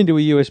your phone into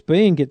a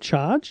USB and get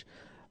charge.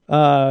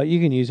 You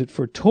can use it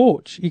for a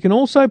torch. You can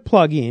also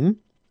plug in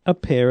a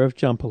pair of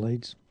jumper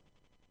leads.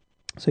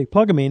 So you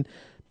plug them in,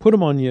 put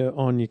them on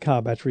your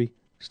car battery,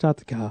 start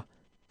the car,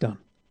 done.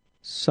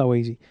 So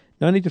easy.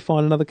 No need to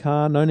find another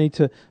car. No need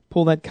to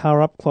pull that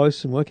car up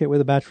close and work out where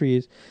the battery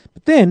is.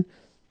 But then,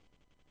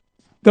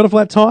 got a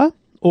flat tire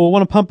or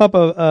want to pump up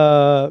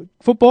a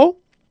football?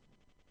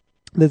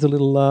 There's a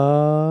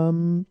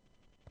little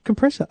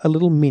compressor, a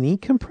little mini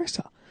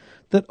compressor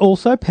that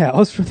also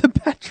powers from the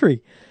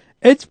battery.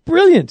 It's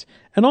brilliant.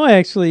 And I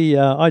actually,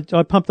 I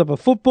pumped up a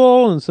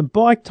football and some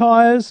bike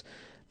tyres.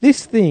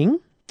 This thing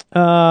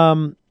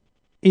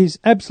is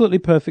absolutely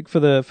perfect for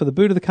the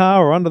boot of the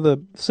car or under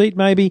the seat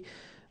maybe.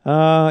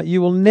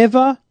 You will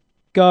never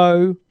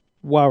go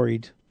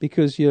worried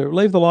because you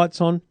leave the lights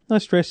on, no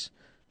stress,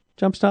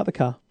 jump start the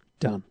car,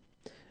 done.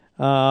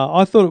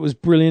 I thought it was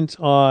brilliant.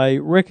 I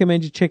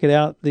recommend you check it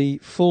out. The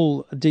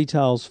full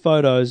details,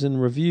 photos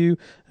and review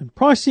and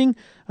pricing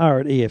are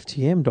at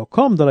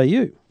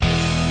eftm.com.au.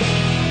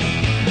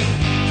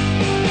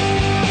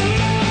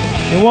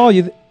 And while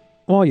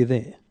you're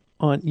there,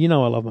 you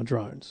know I love my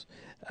drones.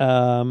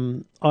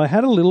 I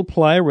had a little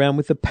play around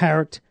with the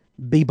Parrot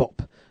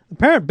Bebop. The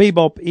Parrot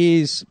Bebop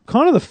is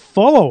kind of the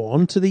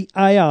follow-on to the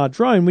AR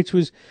drone, which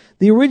was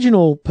the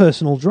original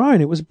personal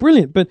drone. It was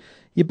brilliant, but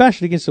you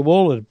bash it against the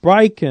wall, it'd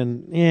break,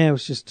 and it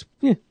was just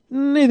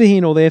neither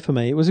here nor there for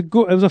me. It was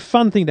a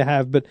fun thing to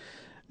have, but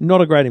not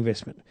a great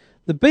investment.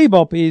 The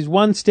Bebop is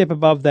one step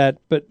above that,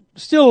 but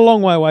still a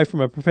long way away from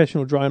a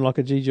professional drone like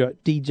a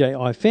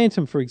DJI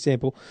Phantom, for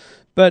example.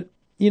 But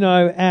I'm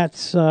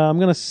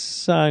going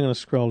to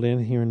scroll down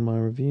here in my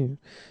review.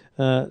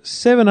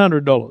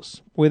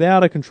 $700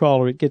 without a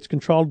controller. It gets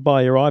controlled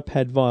by your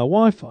iPad via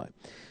Wi-Fi.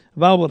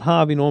 Available at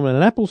Harvey Norman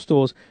and Apple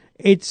stores.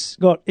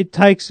 It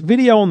takes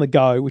video on the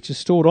go, which is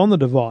stored on the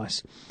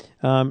device.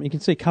 You can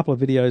see a couple of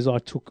videos I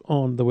took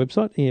on the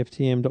website,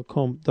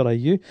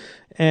 eftm.com.au,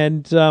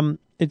 and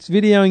it's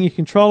videoing. You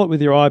control it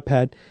with your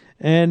iPad,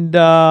 and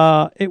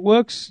it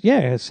works,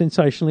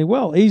 sensationally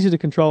well. Easy to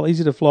control,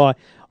 easy to fly.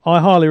 I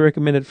highly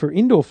recommend it for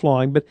indoor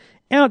flying, but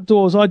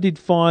outdoors I did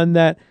find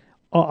that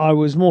I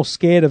was more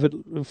scared of it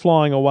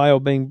flying away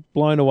or being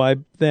blown away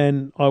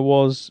than I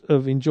was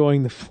of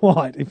enjoying the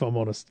flight, if I'm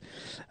honest.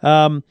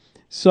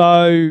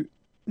 So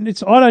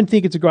I don't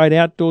think it's a great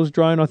outdoors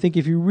drone. I think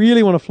if you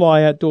really want to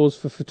fly outdoors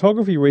for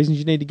photography reasons,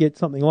 you need to get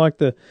something like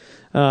the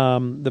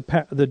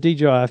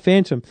DJI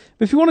Phantom.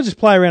 But if you want to just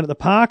play around at the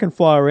park and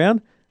fly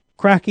around,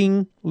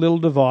 cracking little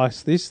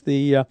device.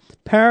 The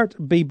Parrot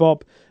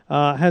Bebop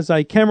has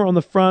a camera on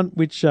the front,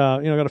 which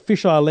got a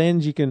fisheye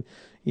lens. You can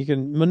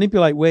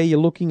manipulate where you're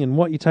looking and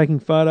what you're taking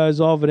photos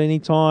of at any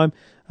time.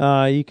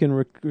 You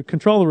can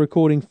control the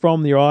recording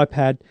from your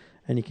iPad,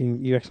 and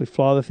you actually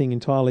fly the thing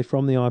entirely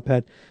from the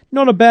iPad.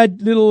 Not a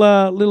bad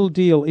little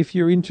deal if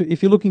you're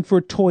looking for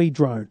a toy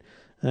drone.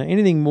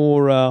 Anything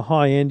more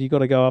high end, you've got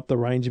to go up the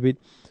range a bit.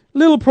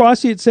 Little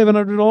pricey at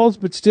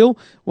 $700, but still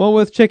well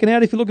worth checking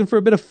out if you're looking for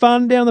a bit of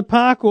fun down the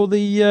park or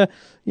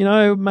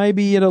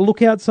maybe at a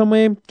lookout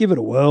somewhere. Give it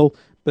a whirl,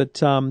 but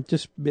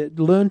just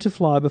learn to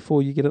fly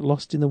before you get it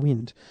lost in the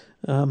wind.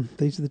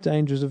 These are the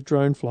dangers of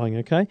drone flying.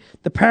 Okay,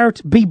 the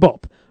Parrot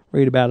Bebop.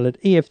 Read about it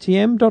at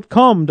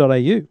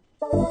eftm.com.au.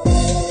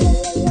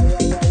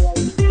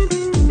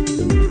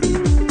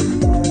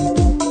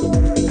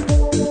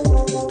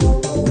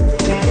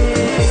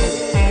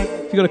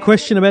 If you've got a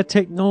question about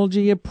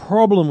technology, a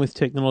problem with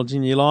technology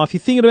in your life, you're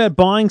thinking about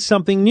buying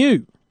something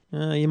new,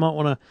 you might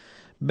want to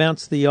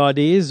bounce the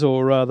ideas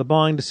or the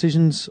buying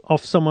decisions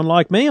off someone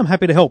like me. I'm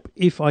happy to help.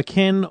 If I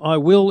can, I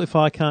will. If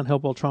I can't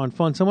help, I'll try and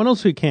find someone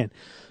else who can.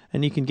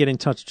 And you can get in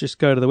touch. Just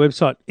go to the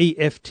website,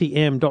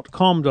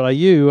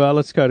 eftm.com.au.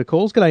 Let's go to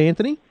calls. G'day,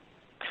 Anthony.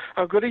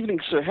 Good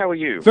evening, sir. How are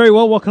you? Very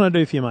well. What can I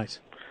do for you, mate?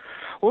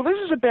 Well, this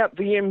is about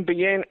the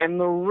NBN and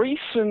the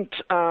recent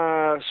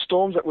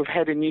storms that we've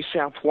had in New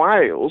South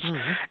Wales,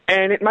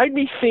 and it made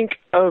me think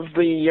of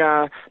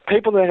the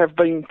people that have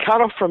been cut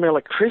off from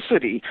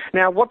electricity.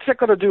 Now, what's that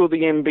got to do with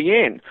the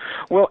NBN?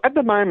 Well, at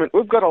the moment,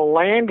 we've got a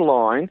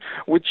landline,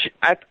 which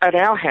at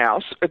our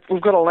house, we've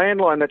got a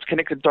landline that's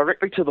connected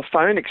directly to the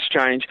phone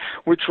exchange,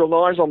 which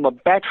relies on the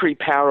battery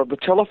power of the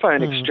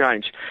telephone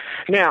exchange.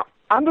 Now,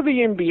 under the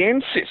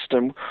NBN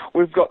system,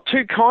 we've got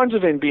two kinds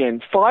of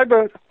NBN,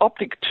 fibre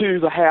optic to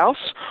the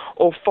house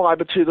or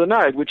fibre to the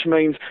node, which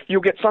means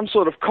you'll get some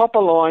sort of copper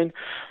line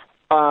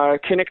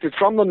connected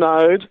from the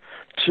node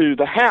to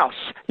the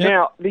house. Yep.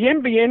 Now, the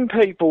NBN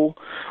people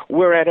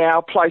were at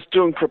our place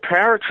doing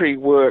preparatory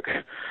work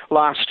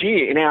last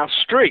year in our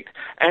street,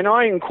 and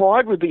I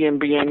inquired with the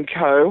NBN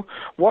Co,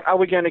 what are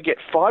we going to get,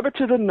 fibre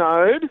to the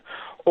node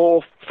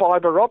or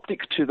fibre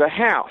optic to the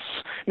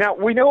house? Now,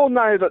 we all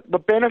know that the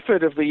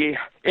benefit of the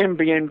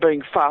NBN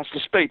being faster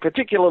speed,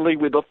 particularly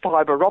with a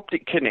fibre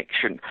optic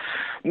connection.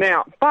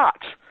 Now, but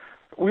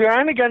we're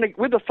only going to,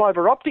 with the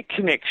fibre optic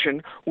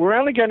connection, we're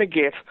only going to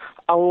get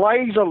a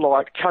laser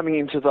light coming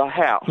into the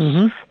house,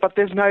 but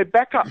there's no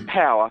backup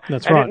power.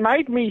 That's and right. It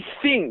made me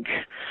think,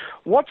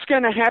 what's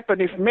going to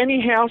happen if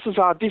many houses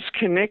are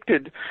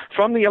disconnected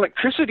from the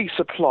electricity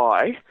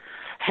supply?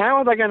 How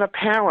are they going to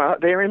power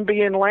their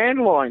NBN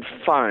landline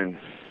phone?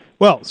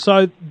 Well,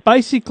 so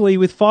basically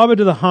with fibre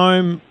to the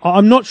home,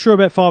 I'm not sure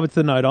about fibre to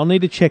the node. I'll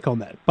need to check on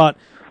that. But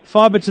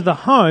fibre to the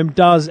home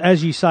does,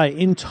 as you say,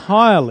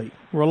 entirely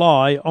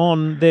rely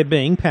on there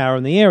being power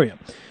in the area.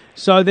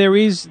 So there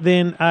is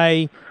then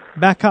a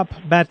backup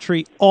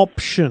battery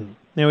option.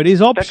 Now, it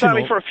is optional. That's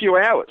only for a few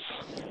hours.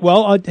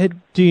 Well,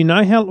 do you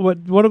know how?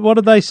 What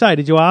did they say?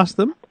 Did you ask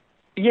them?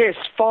 Yes,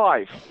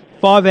 5.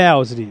 5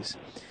 hours it is.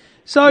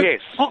 So yes.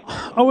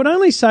 I would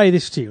only say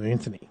this to you,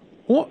 Anthony.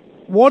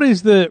 What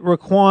is the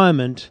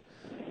requirement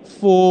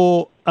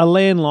for a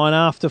landline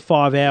after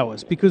 5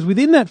 hours? Because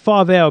within that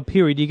 5 hour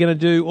period, you're going to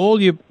do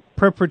all your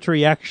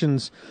preparatory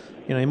actions.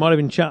 You know, you might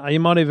even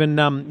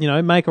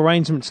make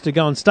arrangements to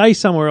go and stay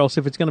somewhere else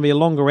if it's going to be a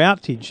longer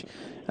outage.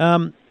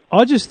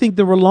 I just think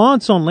the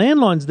reliance on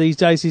landlines these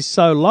days is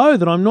so low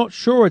that I'm not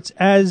sure it's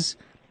as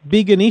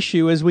big an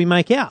issue as we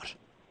make out.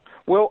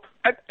 Well,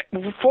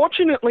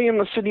 fortunately in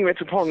the Sydney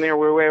metropolitan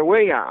area where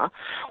we are,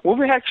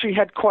 we've actually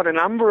had quite a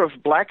number of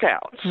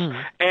blackouts,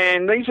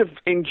 and these have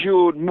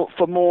endured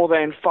for more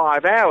than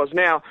 5 hours.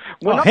 Now,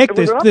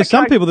 there's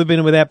some people that have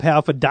been without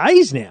power for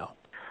days now.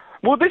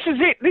 Well, this is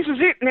it.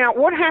 Now,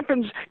 what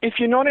happens if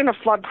you're not in a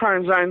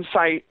flood-prone zone,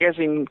 say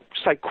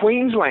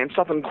Queensland,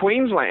 southern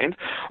Queensland,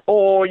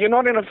 or you're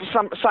not in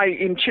say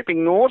in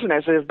Chipping Norton,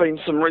 as there have been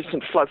some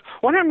recent floods?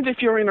 What happens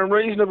if you're in a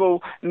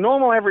reasonable,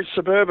 normal, average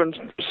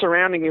suburban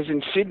surrounding as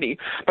in Sydney,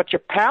 but your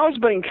power's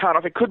being cut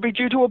off? It could be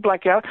due to a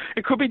blackout,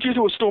 it could be due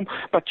to a storm,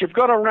 but you've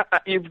got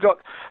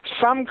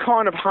some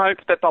kind of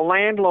hope that the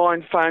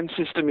landline phone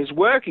system is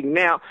working.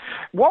 Now,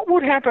 what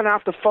would happen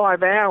after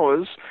 5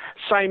 hours?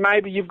 Say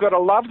maybe you've got a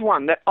loved one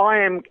that I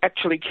am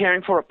actually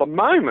caring for at the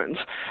moment,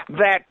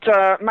 that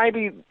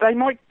maybe they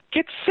might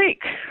get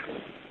sick.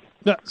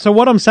 So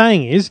what I'm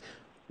saying is,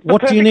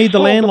 what do you need the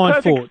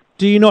landline for?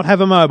 Do you not have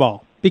a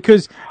mobile?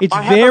 Because it's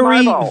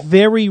very rare,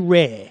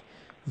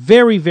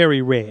 very,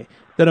 very rare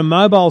that a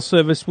mobile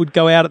service would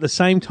go out at the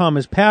same time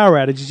as power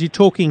outages.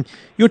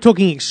 You're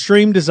talking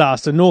extreme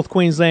disaster, North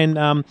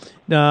Queensland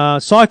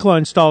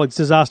cyclone-style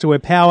disaster where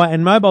power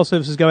and mobile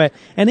services go out.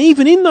 And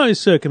even in those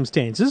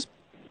circumstances,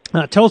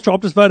 Telstra,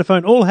 Optus,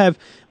 Vodafone all have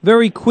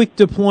very quick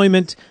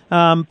deployment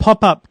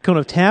pop-up kind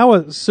of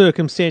tower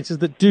circumstances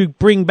that do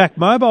bring back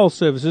mobile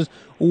services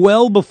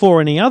well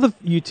before any other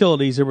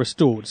utilities are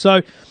restored.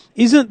 So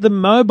isn't the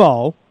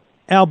mobile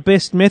our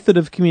best method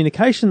of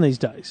communication these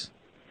days?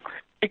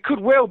 It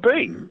could well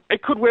be.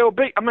 It could well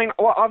be. I mean,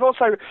 I've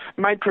also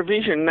made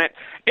provision that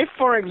if,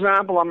 for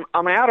example,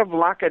 I'm out of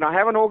luck and I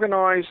haven't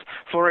organised,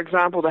 for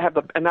example, to have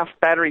enough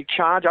battery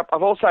charge up,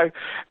 I've also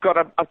got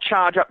a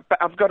charge up.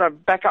 I've got a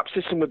backup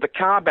system with the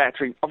car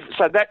battery,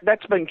 so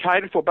that's been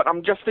catered for. But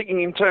I'm just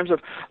thinking in terms of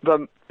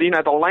the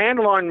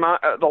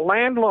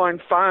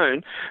landline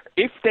phone.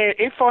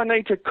 If I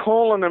need to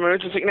call an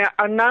emergency, now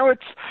I know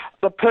it's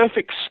the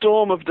perfect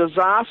storm of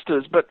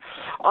disasters, but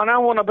I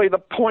don't want to be the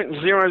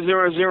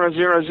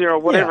 0.00000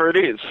 whatever it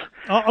is.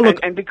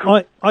 Look,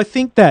 I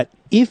think that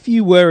if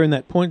you were in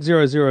that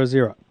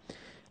 0.000,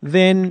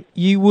 then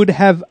you would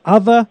have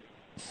other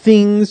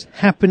things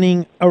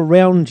happening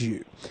around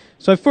you.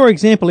 So, for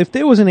example, if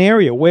there was an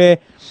area where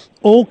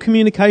all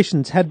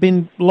communications had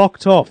been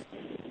locked off,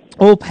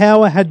 all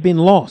power had been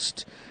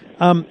lost,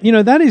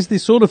 that is the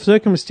sort of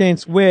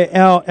circumstance where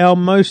our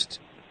most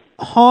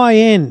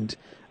high-end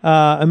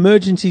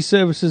emergency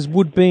services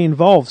would be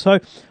involved. So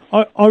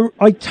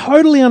I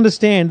totally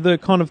understand the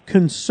kind of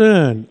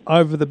concern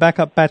over the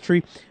backup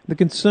battery, the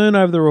concern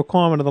over the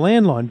requirement of the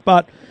landline,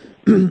 but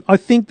I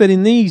think that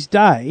in these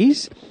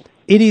days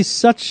it is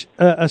such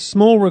a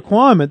small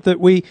requirement that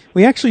we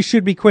actually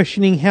should be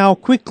questioning how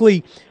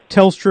quickly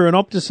Telstra and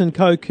Optus and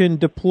Co can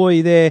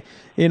deploy their,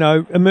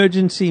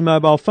 emergency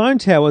mobile phone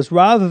towers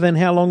rather than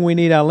how long we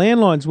need our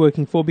landlines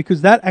working for,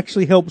 because that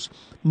actually helps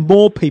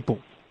more people.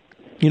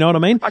 You know what I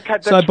mean? Okay,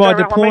 so by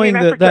deploying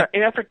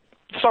in Africa,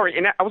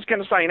 I was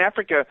going to say in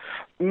Africa,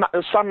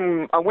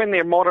 when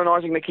they're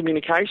modernising their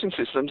communication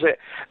systems,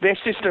 their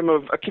system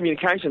of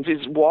communications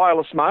is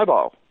wireless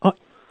mobile.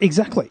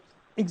 Exactly.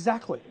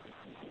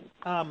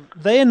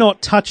 They're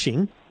not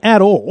touching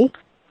at all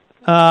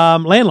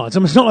landlines. I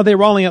mean, it's not like they're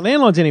rolling out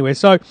landlines anywhere.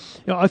 So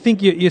I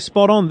think you're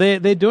spot on.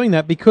 They're doing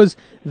that because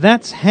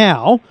that's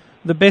how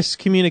the best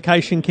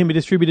communication can be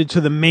distributed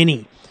to the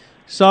many.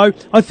 So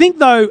I think,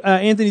 though,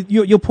 Anthony,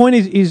 your point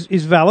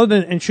is valid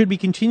and should be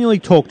continually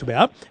talked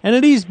about, and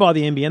it is by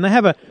the NBN.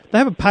 They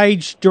have a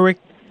page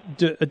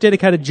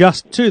dedicated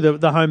just to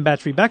the home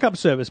battery backup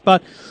service.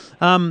 But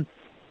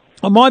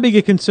my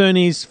bigger concern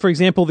is, for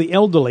example, the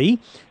elderly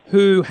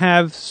who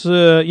have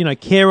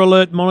care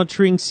alert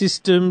monitoring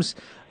systems,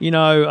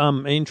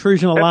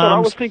 intrusion alarms. That's what I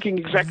was thinking,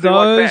 exactly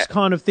those like that.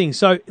 Kind of things.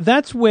 So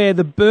that's where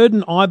the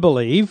burden, I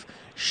believe,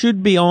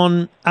 should be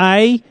on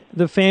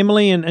the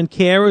family and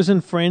carers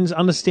and friends,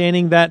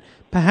 understanding that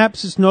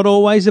perhaps it's not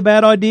always a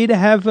bad idea to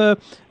have a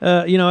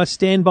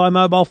standby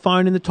mobile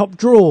phone in the top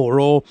drawer,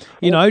 or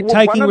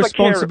taking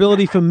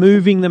responsibility for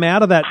moving them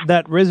out of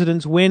that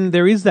residence when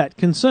there is that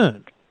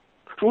concern.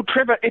 Well,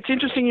 Trevor, it's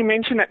interesting you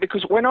mention that,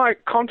 because when I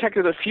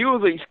contacted a few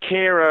of these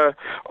care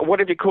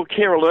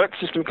alert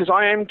system, because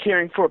I am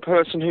caring for a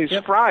person who's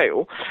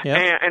frail,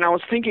 and I was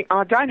thinking,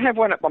 I don't have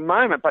one at the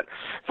moment, but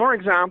for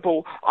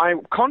example, I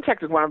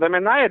contacted one of them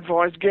and they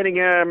advised getting,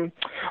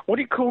 what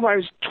do you call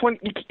those,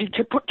 you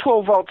can put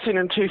 12 volts in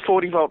and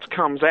 240 volts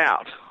comes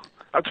out.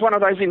 It's one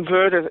of those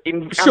inverters,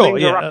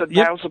 uninterrupted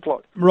power supply.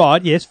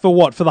 Right, yes, for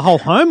what? For the whole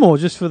home or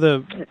just for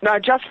the... No,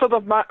 just for the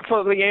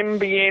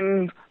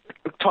NBN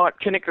type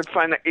connected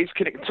phone that is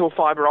connected to a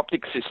fibre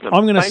optic system.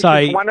 I'm going to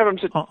say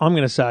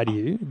to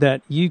you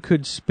that you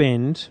could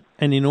spend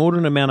an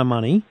inordinate amount of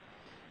money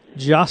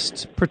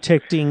just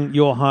protecting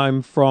your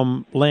home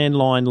from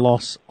landline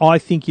loss. I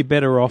think you're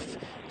better off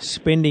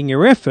spending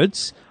your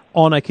efforts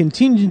on a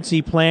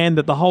contingency plan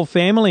that the whole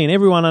family and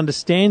everyone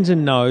understands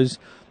and knows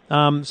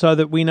so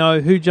that we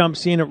know who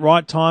jumps in at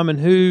right time and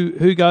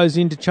who goes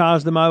in to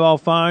charge the mobile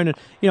phone,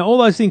 and all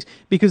those things,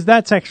 because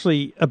that's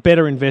actually a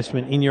better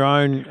investment in your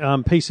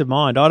own peace of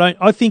mind.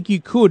 I think you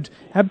could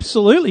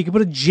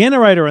put a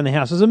generator in the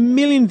house. There's a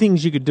million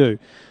things you could do,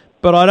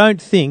 but I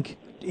don't think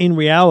in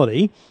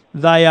reality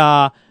they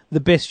are the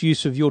best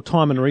use of your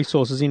time and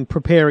resources in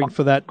preparing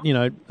for that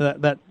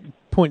that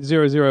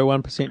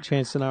 0.001%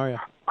 chance scenario.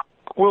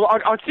 Well,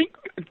 I think,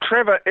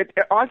 Trevor,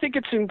 I think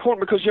it's important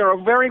because you're a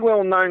very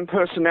well-known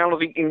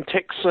personality in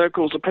tech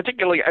circles,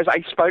 particularly as a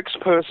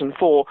spokesperson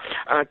for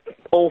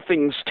all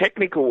things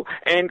technical.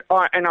 And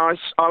I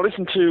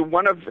listened to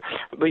one of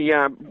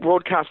the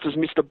broadcasters,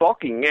 Mr.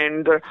 Bocking,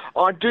 and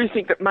I do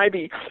think that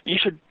maybe you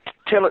should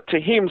tell it to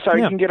him so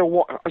he can get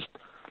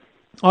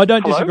I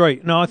don't disagree.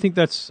 No, I think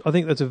that's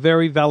a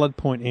very valid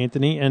point,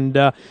 Anthony.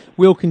 And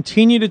we'll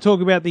continue to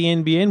talk about the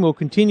NBN. We'll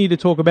continue to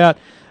talk about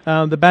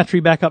the battery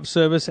backup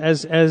service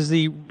as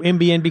the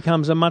NBN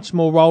becomes a much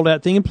more rolled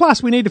out thing. And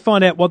plus, we need to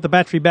find out what the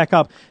battery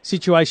backup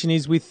situation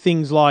is with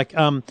things like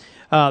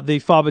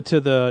the fibre to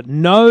the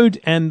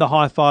node and the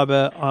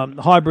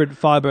hybrid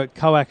fibre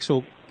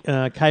coaxial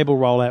cable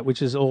rollout,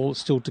 which is all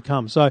still to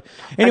come. So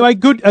anyway,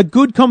 a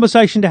good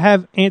conversation to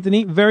have,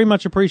 Anthony. Very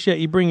much appreciate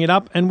you bringing it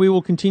up, and we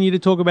will continue to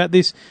talk about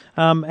this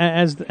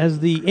as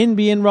the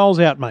NBN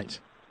rolls out, mate.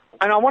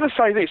 And I want to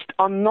say this,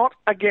 I'm not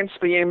against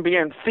the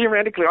NBN.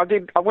 Theoretically,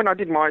 when I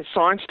did my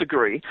science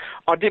degree,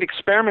 I did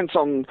experiments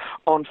on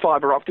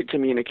fibre optic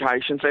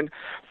communications, and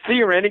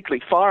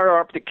theoretically, fibre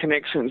optic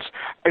connections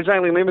is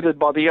only limited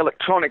by the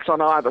electronics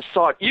on either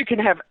side. You can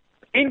have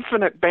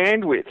infinite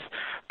bandwidth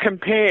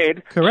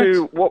compared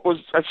to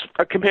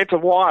compared to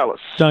wireless.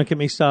 Don't get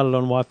me started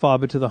on why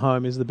fibre to the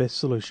home is the best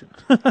solution.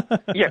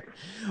 Yeah.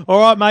 All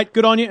right, mate.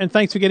 Good on you, and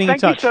thanks for getting in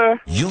touch. Thank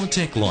you, sir. Your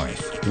Tech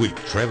Life with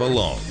Trevor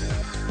Long.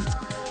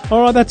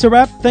 All right, that's a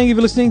wrap. Thank you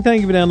for listening.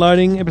 Thank you for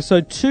downloading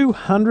episode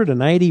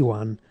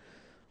 281.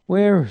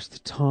 Where has the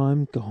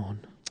time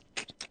gone?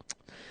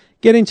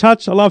 Get in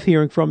touch. I love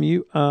hearing from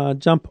you.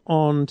 Jump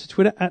on to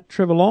Twitter at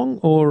Trevor Long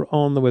or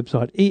on the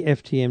website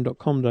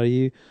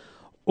eftm.com.au.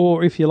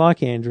 Or if you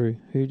like Andrew,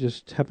 who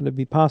just happened to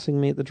be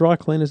passing me at the dry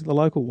cleaners at the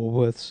local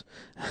Woolworths,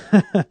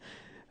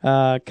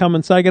 come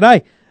and say good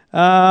day.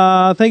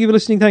 Thank you for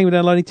listening. Thank you for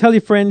downloading. Tell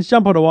your friends.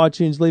 Jump onto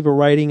iTunes. Leave a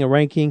rating, a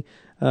ranking.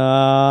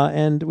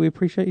 And we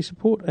appreciate your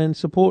support and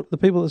support the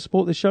people that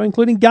support this show,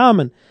 including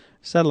Garmin,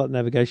 satellite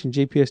navigation,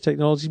 GPS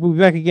technologies. We'll be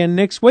back again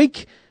next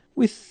week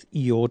with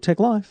Your Tech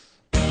Life.